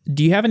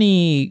 Do you have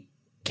any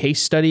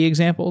case study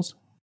examples?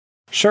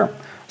 Sure.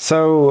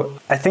 So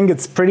I think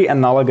it's pretty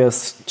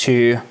analogous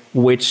to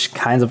which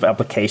kinds of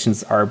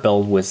applications are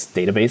built with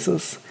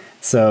databases.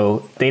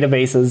 So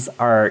databases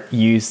are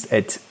used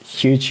at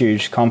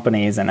huge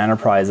companies and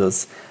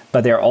enterprises,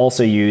 but they're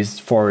also used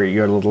for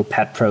your little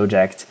pet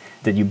project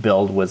that you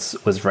build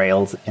with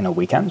Rails in a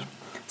weekend.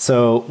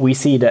 So we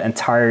see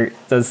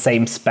the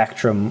same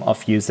spectrum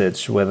of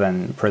usage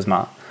within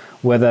Prisma,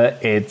 whether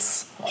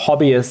it's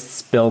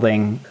hobbyists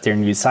building their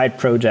new side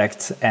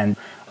project and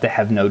they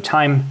have no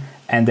time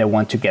and they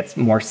want to get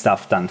more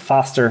stuff done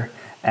faster.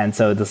 And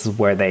so this is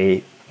where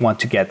they want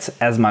to get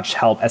as much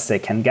help as they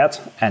can get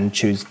and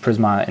choose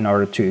Prisma in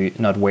order to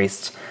not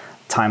waste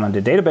time on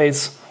the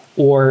database,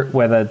 or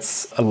whether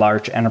it's a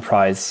large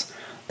enterprise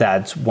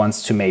that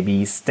wants to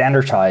maybe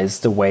standardize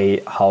the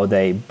way how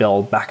they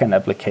build backend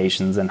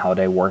applications and how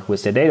they work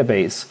with their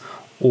database,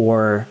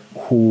 or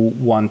who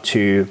want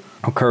to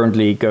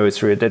currently go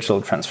through a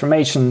digital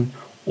transformation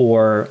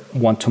or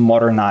want to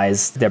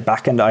modernize their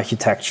backend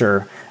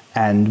architecture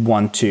and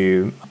want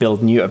to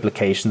build new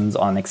applications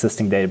on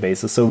existing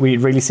databases. So we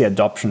really see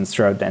adoptions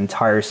throughout the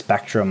entire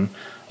spectrum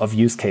of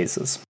use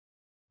cases.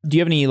 Do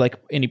you have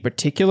any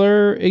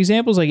particular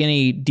examples, like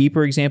any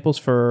deeper examples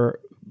for,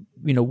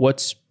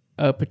 what's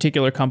a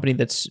particular company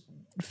that's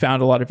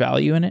found a lot of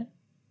value in it?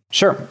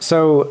 Sure.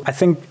 So I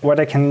think what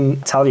I can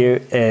tell you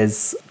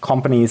is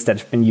companies that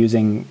have been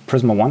using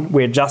Prisma 1.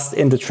 We're just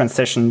in the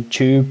transition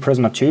to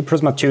Prisma 2.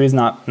 Prisma 2 has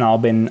now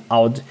been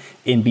out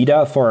in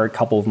beta for a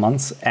couple of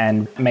months,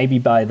 and maybe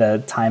by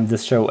the time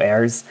this show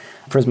airs,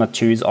 Prisma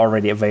 2 is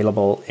already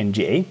available in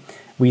GA.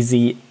 We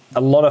see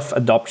a lot of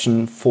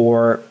adoption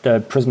for the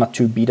Prisma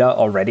 2 beta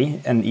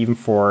already, and even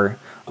for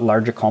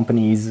larger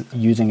companies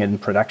using it in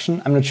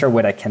production. I'm not sure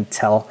what I can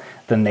tell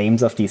the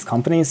names of these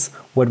companies.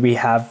 What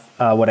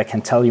I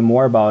can tell you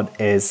more about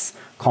is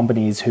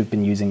companies who've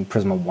been using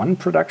Prisma 1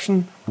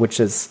 production, which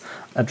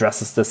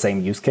addresses the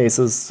same use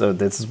cases. So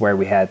this is where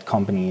we had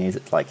companies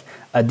like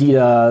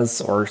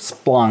Adidas or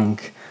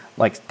Splunk,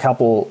 like a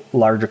couple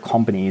larger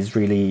companies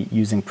really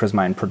using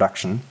Prisma in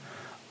production.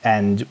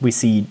 And we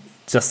see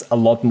just a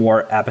lot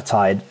more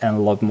appetite and a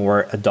lot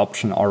more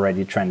adoption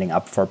already trending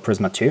up for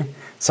Prisma 2.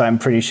 So I'm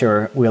pretty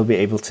sure we'll be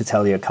able to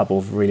tell you a couple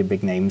of really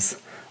big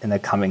names in the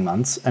coming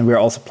months. And we're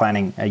also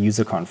planning a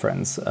user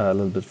conference a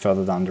little bit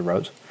further down the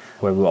road,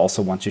 where we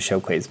also want to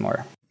showcase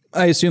more.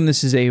 I assume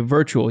this is a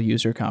virtual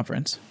user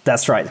conference.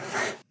 That's right.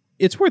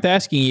 It's worth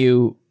asking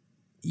you,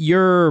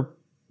 you're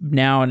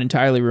now an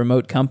entirely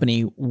remote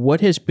company.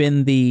 What has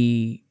been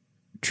the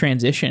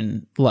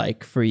transition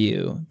like for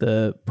you,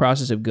 the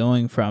process of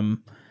going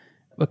from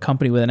a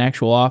company with an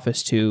actual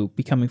office to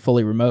becoming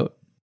fully remote?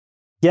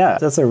 Yeah,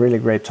 that's a really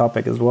great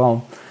topic as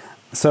well.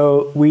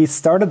 So we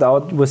started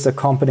out with the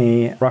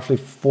company roughly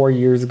 4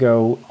 years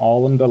ago,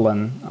 all in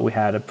Berlin. We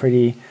had a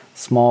pretty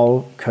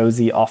small,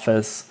 cozy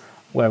office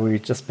where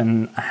we'd just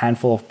been a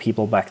handful of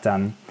people back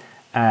then.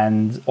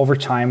 And over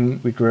time,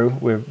 we grew.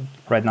 We've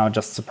right now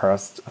just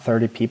surpassed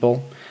 30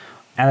 people.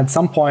 And at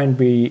some point,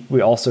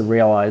 we also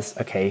realized,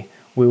 okay,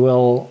 we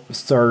will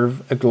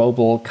serve a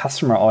global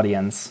customer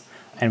audience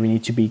and we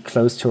need to be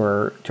close to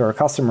our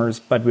customers,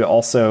 but we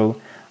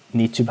also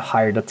need to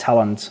hire the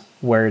talent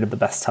where the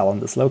best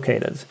talent is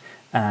located.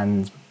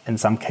 And in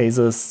some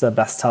cases, the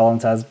best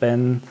talent has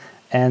been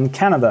in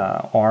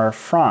Canada or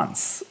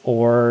France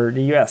or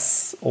the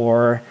US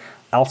or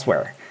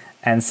elsewhere.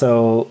 And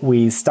so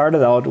we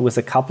started out with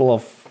a couple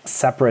of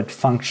separate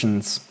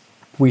functions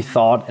we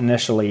thought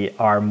initially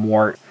are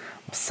more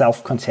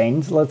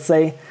self-contained, let's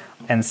say,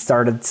 and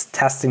started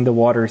testing the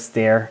waters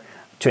there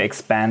to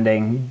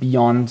expanding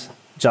beyond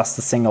just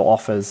a single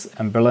office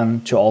in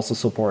Berlin to also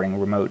supporting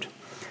remote.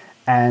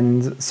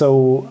 And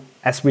so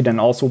as we then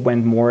also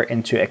went more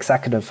into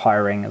executive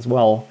hiring as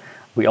well,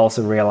 we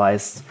also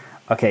realized,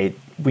 okay,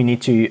 we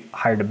need to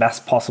hire the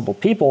best possible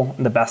people.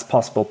 And the best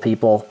possible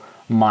people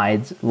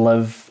might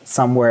live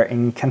somewhere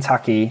in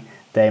Kentucky.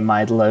 They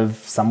might live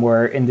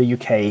somewhere in the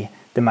UK.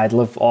 They might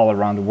live all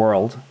around the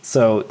world.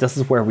 So this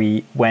is where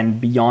we went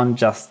beyond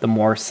just the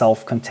more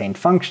self-contained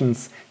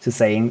functions to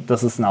saying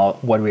this is now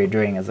what we're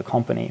doing as a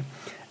company.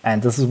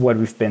 And this is what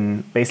we've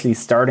been basically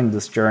starting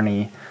this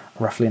journey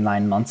roughly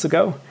 9 months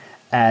ago,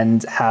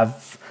 and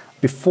have,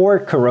 before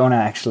Corona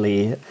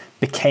actually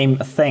became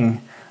a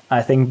thing,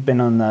 I think been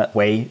on the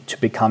way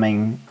to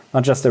becoming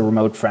not just a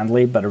remote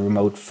friendly, but a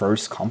remote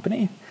first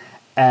company.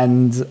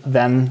 And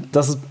then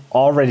this is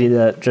already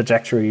the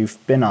trajectory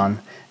we've been on.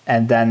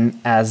 And then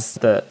as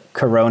the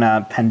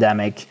Corona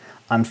pandemic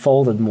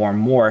unfolded more and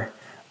more,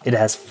 it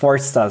has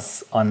forced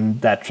us on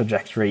that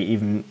trajectory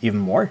even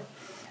more.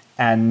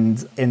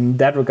 And in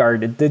that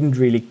regard, it didn't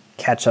really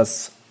catch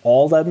us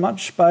all that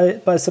much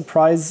by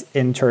surprise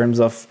in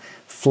terms of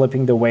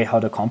flipping the way how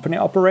the company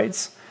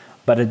operates,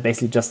 but it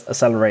basically just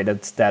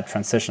accelerated that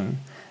transition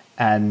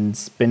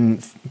and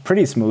been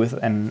pretty smooth.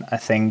 And I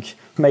think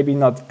maybe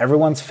not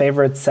everyone's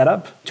favorite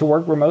setup to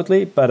work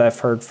remotely, but I've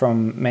heard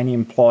from many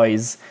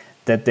employees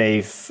that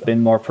they've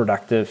been more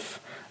productive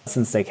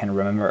since they can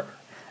remember,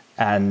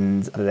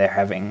 and they're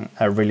having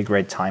a really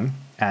great time,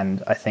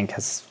 and I think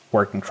has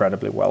worked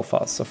incredibly well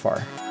for us so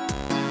far.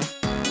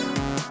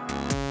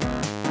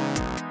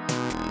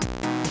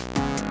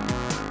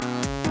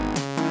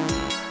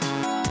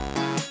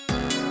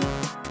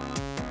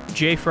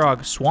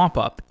 JFrog Swamp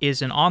Up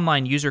is an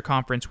online user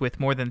conference with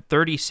more than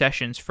 30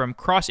 sessions from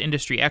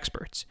cross-industry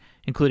experts,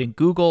 including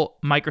Google,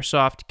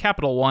 Microsoft,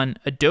 Capital One,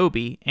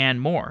 Adobe,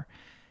 and more.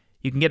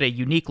 You can get a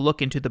unique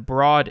look into the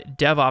broad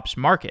DevOps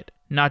market,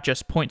 not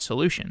just point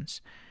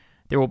solutions.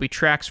 There will be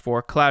tracks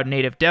for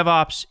cloud-native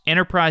DevOps,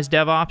 enterprise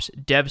DevOps,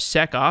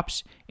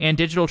 DevSecOps, and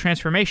digital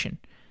transformation.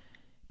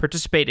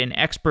 Participate in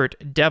expert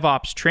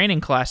DevOps training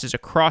classes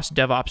across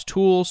DevOps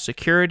tools,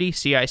 security,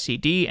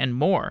 CI/CD, and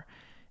more.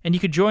 And you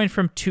could join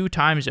from 2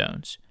 time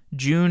zones,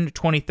 June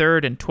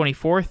 23rd and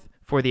 24th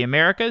for the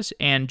Americas,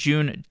 and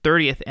June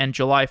 30th and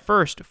July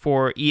 1st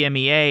for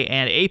EMEA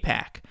and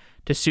APAC,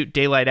 to suit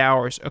daylight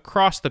hours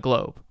across the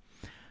globe.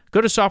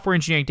 Go to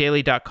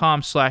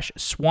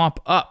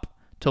softwareengineeringdaily.com/swampup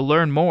to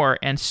learn more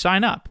and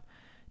sign up.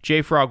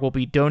 JFrog will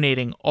be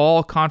donating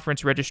all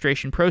conference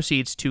registration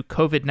proceeds to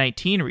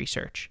COVID-19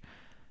 research.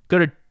 Go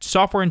to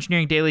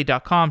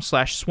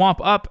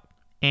softwareengineeringdaily.com/swampup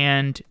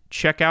and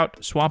check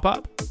out Swamp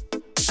Up.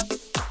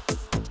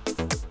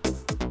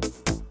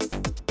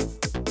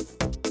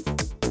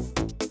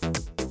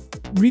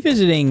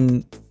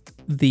 Revisiting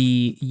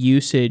the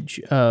usage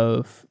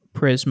of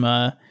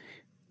Prisma,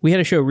 we had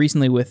a show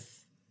recently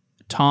with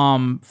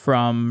Tom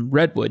from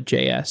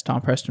Redwood.js,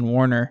 Tom Preston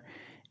Warner,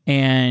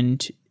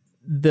 and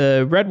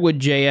the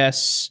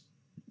Redwood.js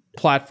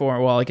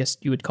platform, well, I guess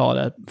you would call it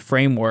a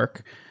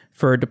framework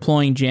for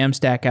deploying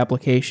Jamstack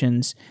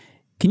applications.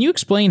 Can you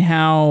explain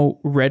how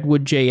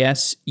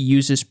Redwood.js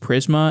uses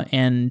Prisma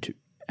and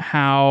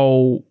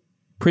how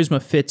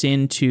Prisma fits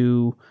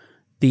into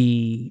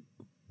the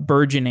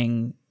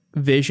burgeoning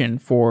vision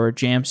for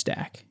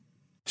Jamstack?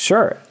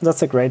 Sure,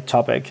 that's a great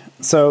topic.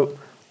 So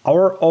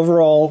our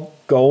overall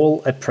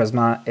goal at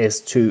Prisma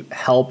is to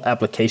help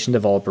application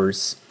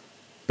developers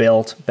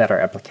build better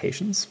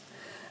applications.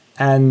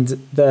 And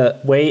the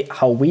way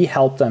how we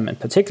help them in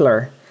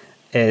particular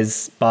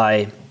is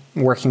by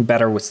working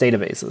better with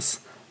databases.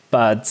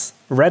 But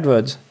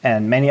Redwood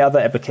and many other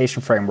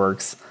application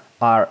frameworks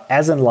are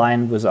as in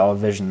line with our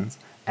vision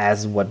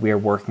as what we're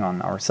working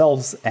on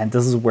ourselves. And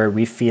this is where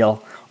we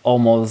feel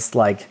almost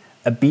like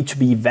a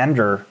B2B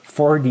vendor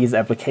for these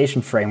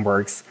application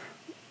frameworks,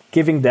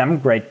 giving them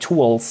great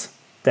tools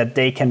that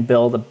they can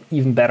build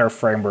even better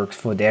frameworks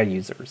for their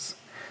users.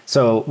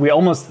 So we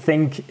almost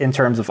think in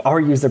terms of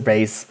our user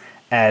base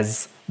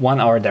as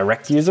our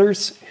direct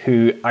users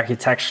who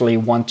architecturally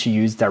want to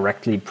use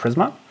directly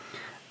Prisma,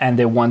 and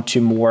they want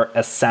to more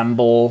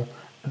assemble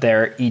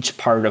each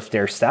part of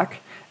their stack.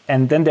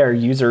 And then there are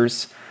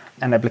users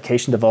and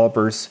application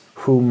developers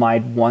who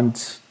might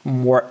want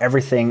more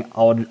everything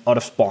out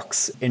of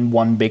box in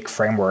one big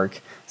framework,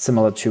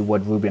 similar to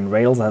what Ruby on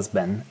Rails has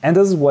been. And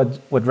this is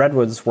what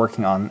Redwood is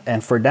working on.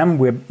 And for them,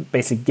 we're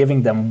basically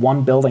giving them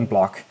one building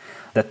block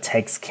that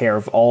takes care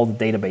of all the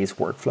database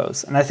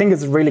workflows. And I think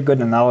it's a really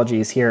good analogy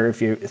is here.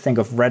 If you think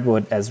of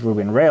Redwood as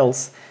Ruby on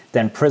Rails,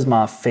 then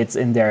Prisma fits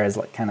in there as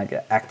like kind of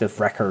an active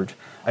record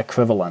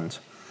equivalent.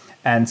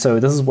 And so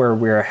this is where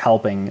we're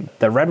helping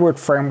the Redwood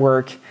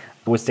framework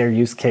with their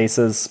use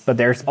cases, but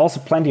there's also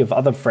plenty of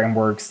other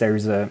frameworks.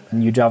 There's a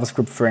new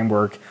JavaScript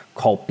framework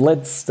called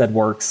Blitz that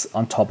works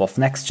on top of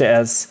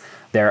Next.js.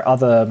 There are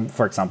other,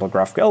 for example,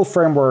 GraphQL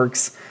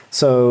frameworks.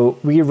 So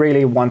we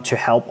really want to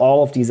help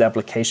all of these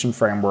application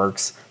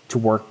frameworks to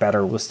work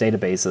better with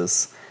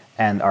databases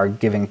and are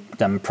giving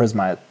them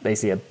Prisma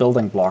basically a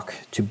building block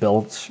to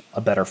build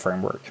a better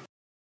framework.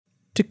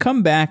 To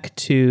come back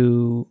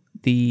to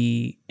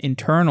the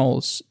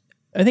internals,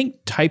 I think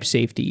type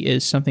safety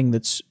is something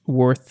that's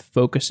worth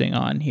focusing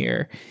on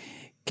here.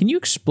 Can you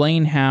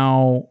explain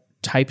how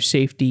type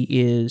safety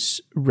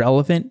is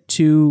relevant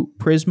to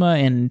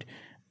Prisma and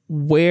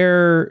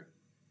where,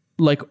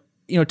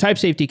 type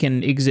safety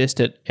can exist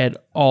at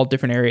all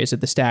different areas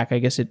of the stack? I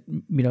guess it,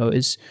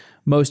 is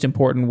most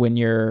important when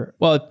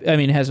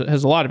it has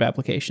a lot of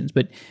applications,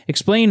 but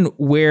explain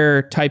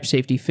where type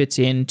safety fits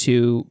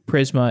into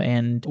Prisma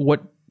and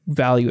what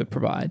value it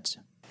provides.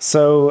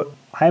 So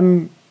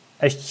I'm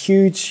a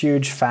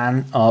huge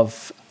fan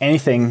of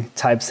anything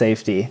type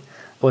safety.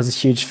 I was a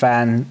huge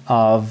fan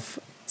of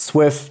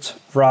Swift,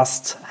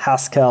 Rust,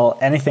 Haskell,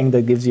 anything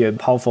that gives you a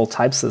powerful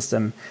type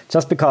system,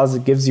 just because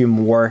it gives you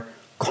more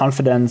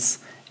confidence,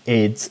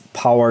 it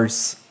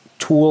powers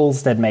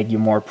tools that make you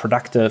more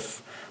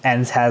productive,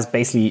 and it has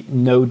basically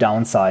no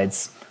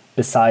downsides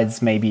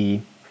besides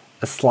maybe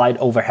a slight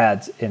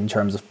overhead in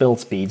terms of build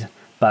speed,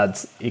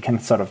 but you can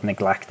sort of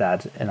neglect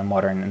that in a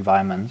modern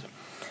environment.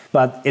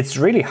 But it's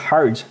really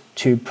hard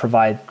to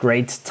provide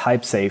great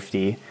type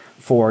safety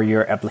for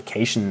your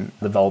application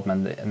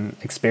development and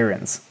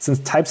experience. Since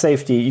type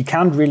safety, you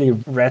can't really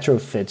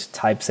retrofit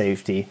type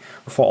safety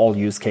for all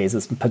use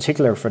cases, in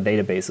particular for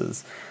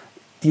databases.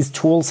 These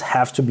tools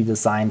have to be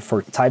designed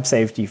for type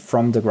safety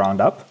from the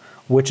ground up,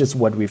 which is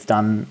what we've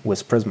done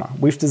with Prisma.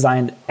 We've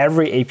designed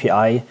every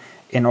API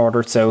in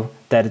order so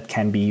that it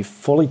can be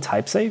fully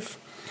type safe.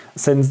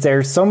 Since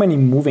there's so many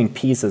moving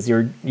pieces,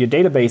 your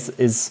database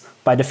is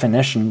by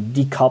definition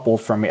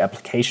decoupled from your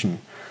application,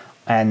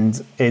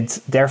 and it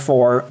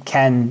therefore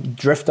can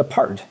drift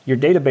apart. Your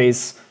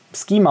database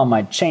schema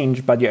might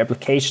change, but your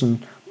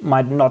application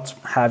might not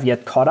have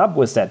yet caught up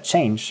with that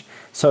change.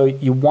 So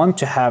you want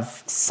to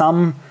have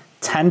some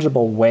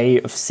tangible way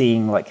of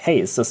seeing hey,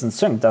 is this in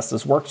sync? Does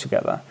this work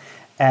together?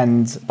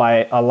 And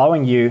by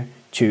allowing you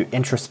to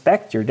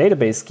introspect your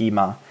database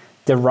schema,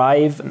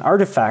 derive an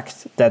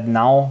artifact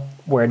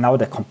where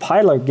the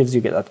compiler gives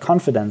you that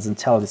confidence and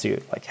tells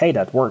you hey,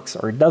 that works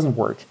or it doesn't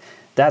work.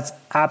 That's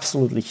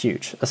absolutely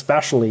huge,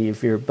 especially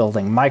if you're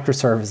building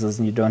microservices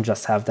and you don't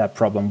just have that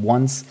problem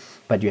once,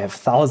 but you have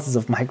thousands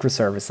of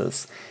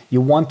microservices.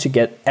 You want to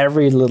get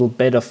every little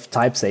bit of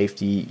type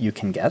safety you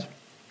can get.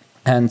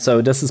 And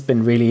so this has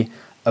been really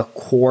a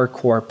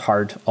core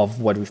part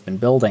of what we've been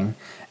building.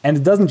 And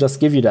it doesn't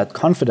just give you that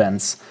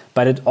confidence,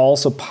 but it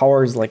also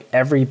powers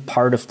every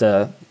part of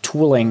the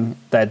tooling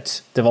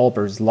that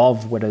developers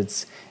love, whether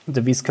it's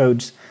the VS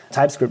Code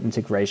TypeScript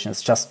integration.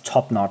 It's just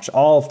top notch.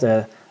 All of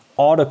the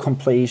auto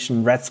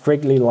completion, red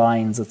squiggly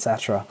lines,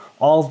 etc.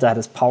 All of that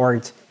is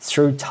powered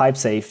through type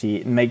safety.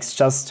 It makes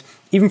just,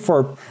 even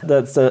for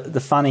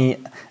the funny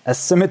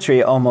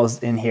asymmetry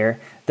almost in here,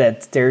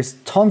 that there's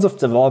tons of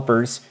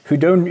developers who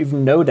don't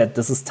even know that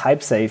this is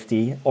type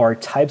safety or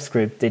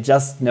TypeScript. They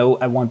just know,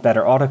 I want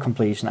better auto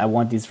completion. I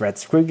want these red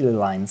squiggly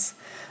lines.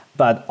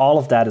 But all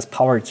of that is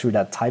powered through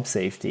that type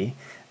safety.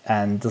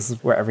 And this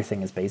is where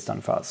everything is based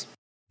on for us.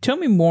 Tell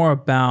me more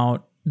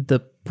about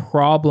the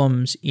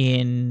problems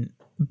in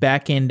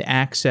backend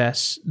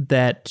access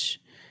that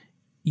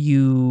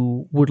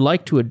you would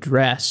like to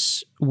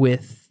address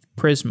with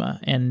Prisma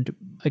and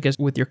I guess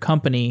with your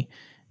company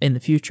in the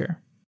future.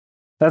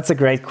 That's a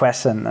great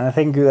question. I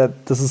think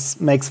that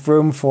makes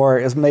room for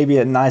is maybe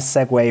a nice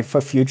segue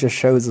for future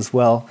shows as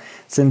well,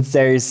 since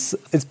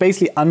it's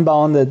basically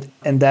unbounded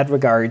in that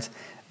regard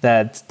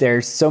that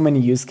there's so many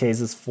use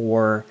cases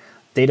for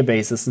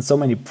databases and so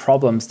many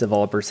problems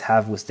developers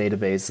have with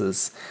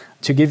databases.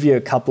 To give you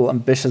a couple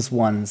ambitious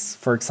ones,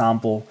 for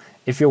example,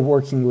 if you're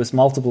working with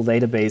multiple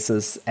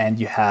databases and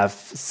you have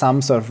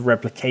some sort of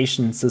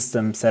replication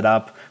system set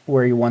up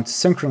where you want to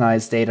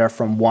synchronize data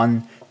from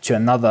one to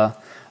another,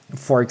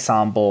 for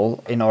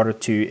example, in order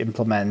to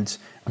implement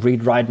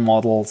read-write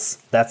models,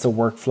 that's a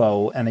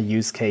workflow and a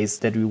use case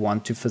that we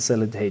want to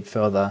facilitate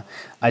further.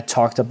 I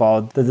talked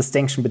about the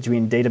distinction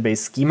between database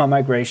schema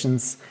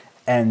migrations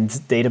and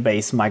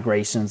database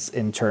migrations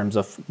in terms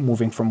of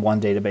moving from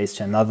one database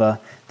to another.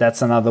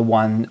 That's another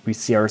one we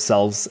see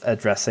ourselves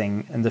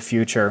addressing in the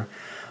future.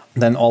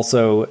 Then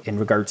also in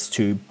regards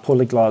to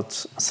polyglot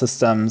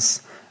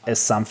systems is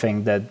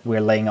something that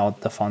we're laying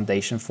out the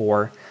foundation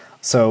for.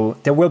 So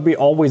there will be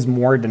always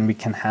more than we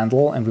can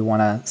handle, and we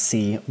want to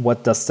see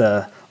what does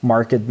the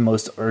market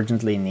most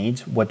urgently need,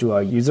 what do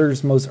our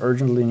users most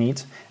urgently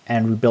need,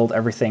 and we build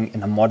everything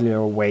in a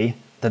modular way.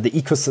 That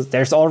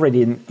there's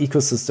already an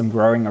ecosystem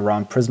growing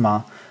around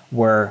Prisma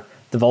where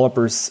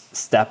developers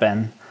step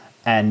in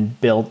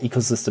and build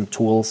ecosystem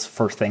tools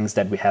for things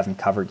that we haven't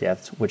covered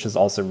yet, which is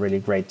also really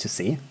great to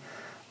see.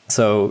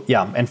 So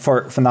yeah, and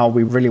for now,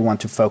 we really want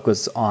to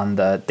focus on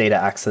the data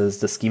access,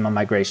 the schema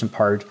migration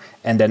part,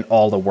 and then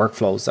all the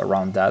workflows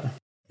around that.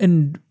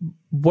 And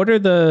what are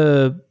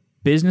the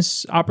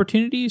business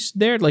opportunities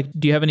there? Like,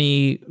 do you have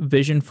any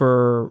vision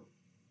for,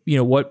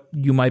 what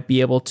you might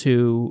be able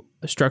to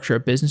structure a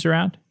business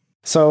around?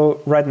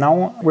 So right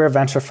now, we're a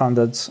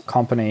venture-funded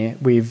company.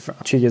 We've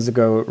 2 years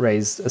ago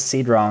raised a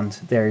seed round.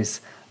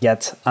 There's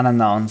yet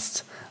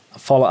unannounced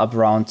follow-up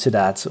round to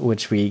that,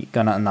 which we're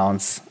going to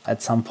announce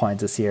at some point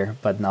this year,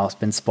 but now it's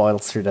been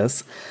spoiled through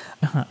this.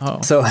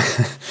 So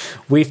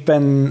we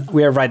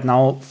are right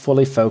now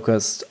fully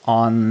focused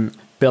on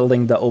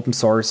building the open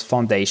source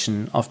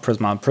foundation of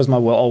Prisma.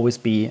 Prisma will always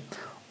be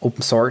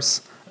open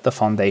source, the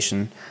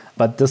foundation,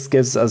 but this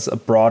gives us a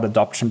broad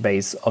adoption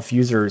base of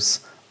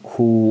users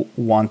who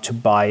want to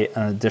buy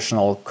an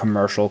additional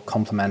commercial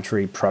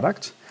complementary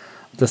product.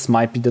 This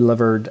might be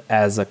delivered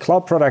as a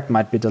cloud product,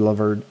 might be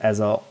delivered as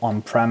an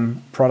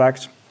on-prem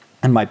product,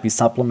 and might be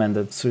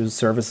supplemented through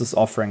services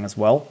offering as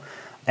well.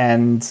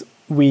 And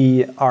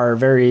we are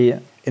very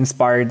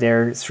inspired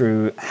there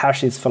through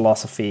Hashi's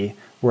philosophy,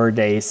 where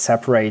they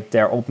separate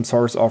their open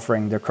source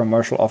offering, their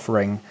commercial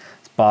offering,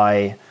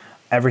 by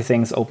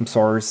everything's open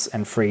source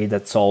and free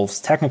that solves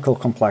technical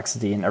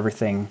complexity, and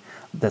everything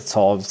that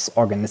solves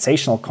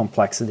organizational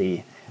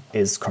complexity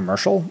is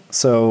commercial.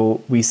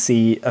 So we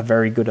see a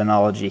very good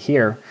analogy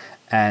here.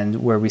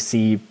 And where we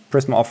see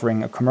Prisma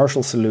offering a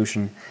commercial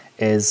solution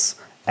is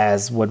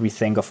as what we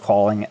think of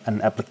calling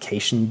an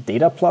application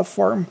data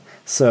platform.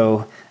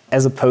 So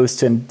as opposed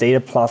to a data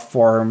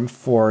platform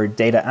for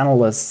data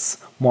analysts,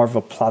 more of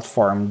a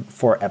platform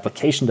for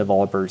application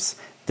developers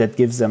that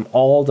gives them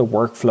all the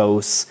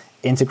workflows,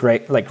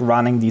 integrate, like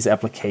running these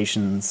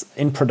applications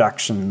in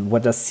production.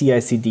 What does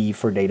CI/CD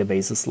for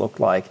databases look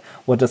like?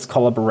 What does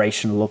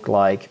collaboration look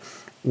like?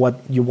 What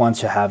you want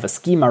to have a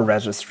schema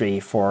registry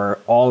for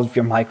all of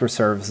your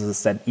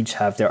microservices that each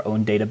have their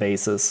own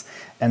databases.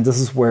 And this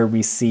is where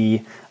we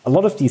see a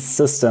lot of these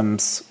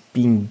systems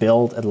being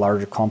built at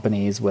larger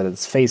companies, whether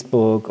it's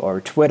Facebook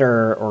or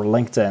Twitter or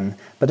LinkedIn,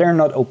 but they're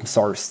not open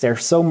source. They're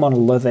so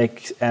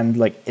monolithic and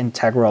like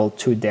integral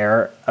to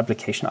their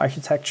application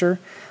architecture.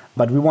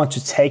 But we want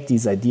to take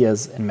these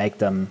ideas and make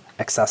them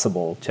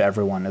accessible to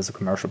everyone as a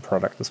commercial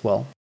product as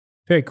well.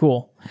 Very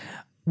cool.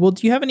 Well,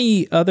 do you have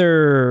any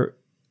other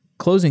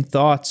closing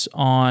thoughts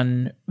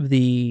on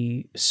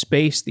the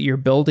space that you're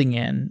building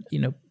in,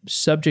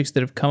 subjects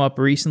that have come up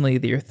recently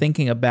that you're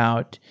thinking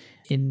about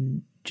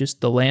in just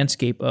the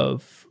landscape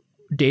of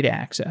data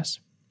access?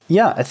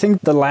 Yeah, I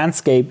think the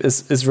landscape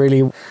is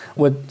really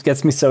what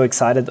gets me so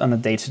excited on a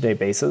day-to-day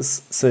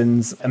basis.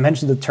 Since I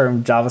mentioned the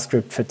term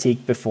JavaScript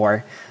fatigue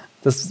before,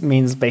 this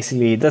means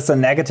basically that's a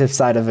negative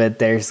side of it.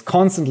 There's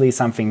constantly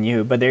something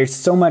new, but there's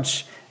so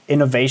much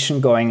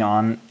innovation going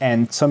on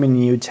and so many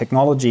new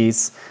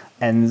technologies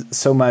and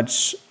so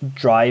much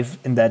drive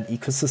in that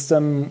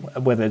ecosystem,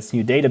 whether it's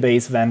new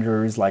database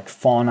vendors like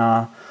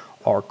Fauna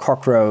or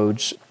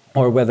Cockroach,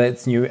 or whether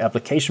it's new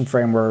application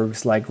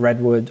frameworks like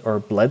Redwood or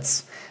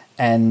Blitz.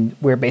 And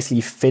we're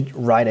basically fit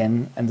right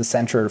in the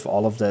center of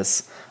all of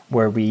this,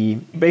 where we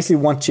basically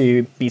want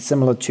to be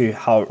similar to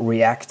how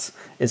React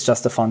is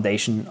just the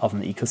foundation of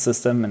an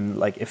ecosystem. And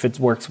like if it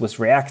works with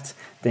React,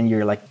 then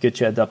you're like good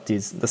to adopt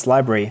this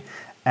library.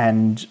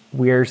 And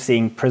we're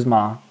seeing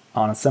Prisma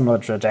on a similar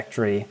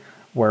trajectory,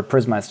 where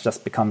Prisma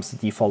just becomes the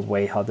default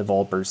way how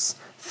developers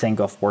think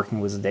of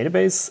working with a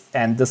database.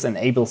 And this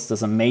enables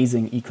this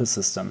amazing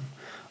ecosystem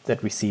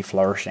that we see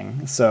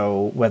flourishing.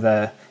 So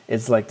whether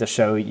it's like the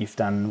show you've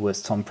done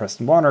with Tom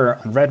Preston Warner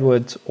on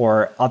Redwood,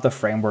 or other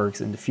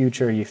frameworks in the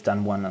future, you've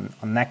done one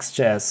on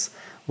Next.js,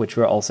 which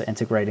we're also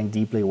integrating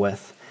deeply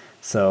with.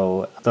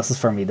 So this is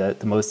for me the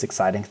most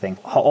exciting thing,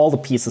 how all the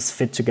pieces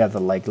fit together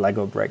like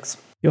Lego bricks.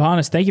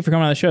 Johannes, thank you for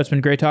coming on the show. It's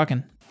been great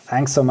talking.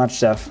 Thanks so much,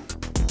 Jeff.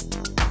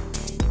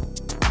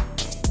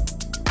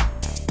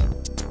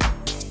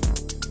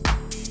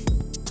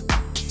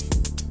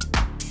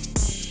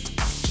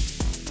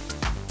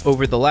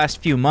 Over the last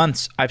few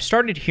months, I've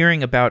started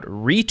hearing about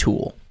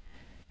Retool.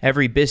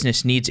 Every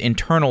business needs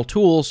internal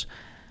tools,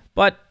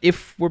 but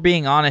if we're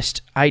being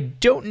honest, I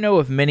don't know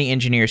of many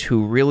engineers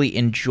who really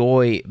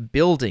enjoy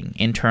building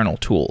internal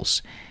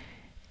tools.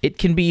 It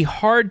can be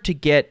hard to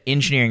get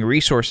engineering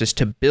resources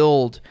to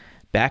build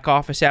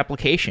back-office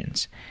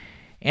applications,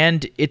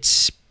 and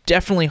it's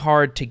definitely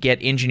hard to get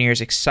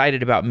engineers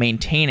excited about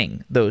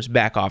maintaining those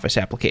back-office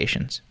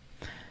applications.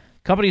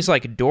 Companies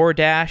like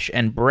DoorDash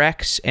and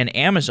Brex and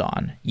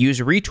Amazon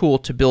use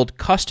Retool to build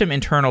custom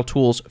internal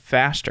tools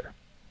faster.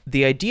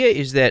 The idea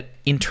is that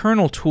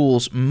internal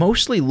tools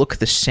mostly look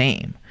the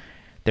same.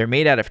 They're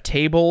made out of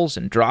tables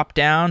and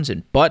drop-downs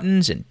and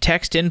buttons and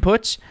text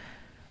inputs.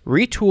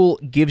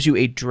 Retool gives you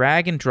a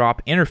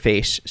drag-and-drop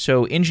interface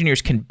so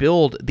engineers can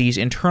build these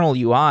internal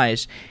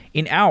UIs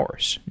in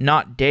hours,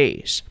 not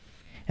days.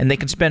 And they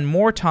can spend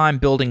more time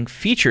building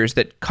features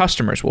that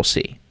customers will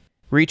see.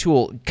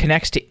 Retool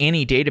connects to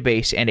any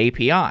database and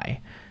API.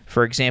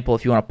 For example,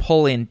 if you want to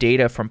pull in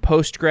data from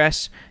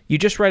Postgres, you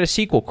just write a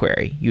SQL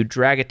query. You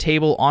drag a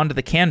table onto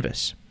the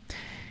canvas.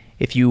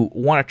 If you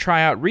want to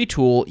try out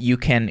Retool, you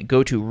can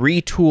go to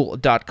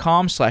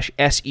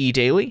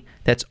retool.com/sedaily.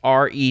 That's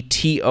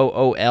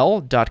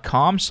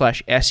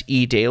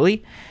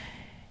retool.com/sedaily.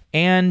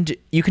 And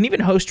you can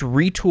even host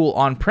Retool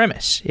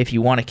on-premise if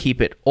you want to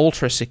keep it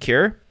ultra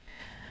secure.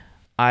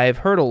 I've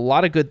heard a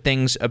lot of good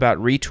things about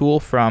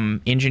Retool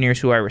from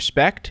engineers who I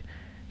respect.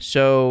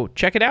 So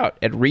check it out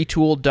at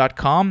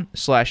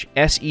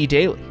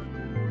retool.com/sedaily.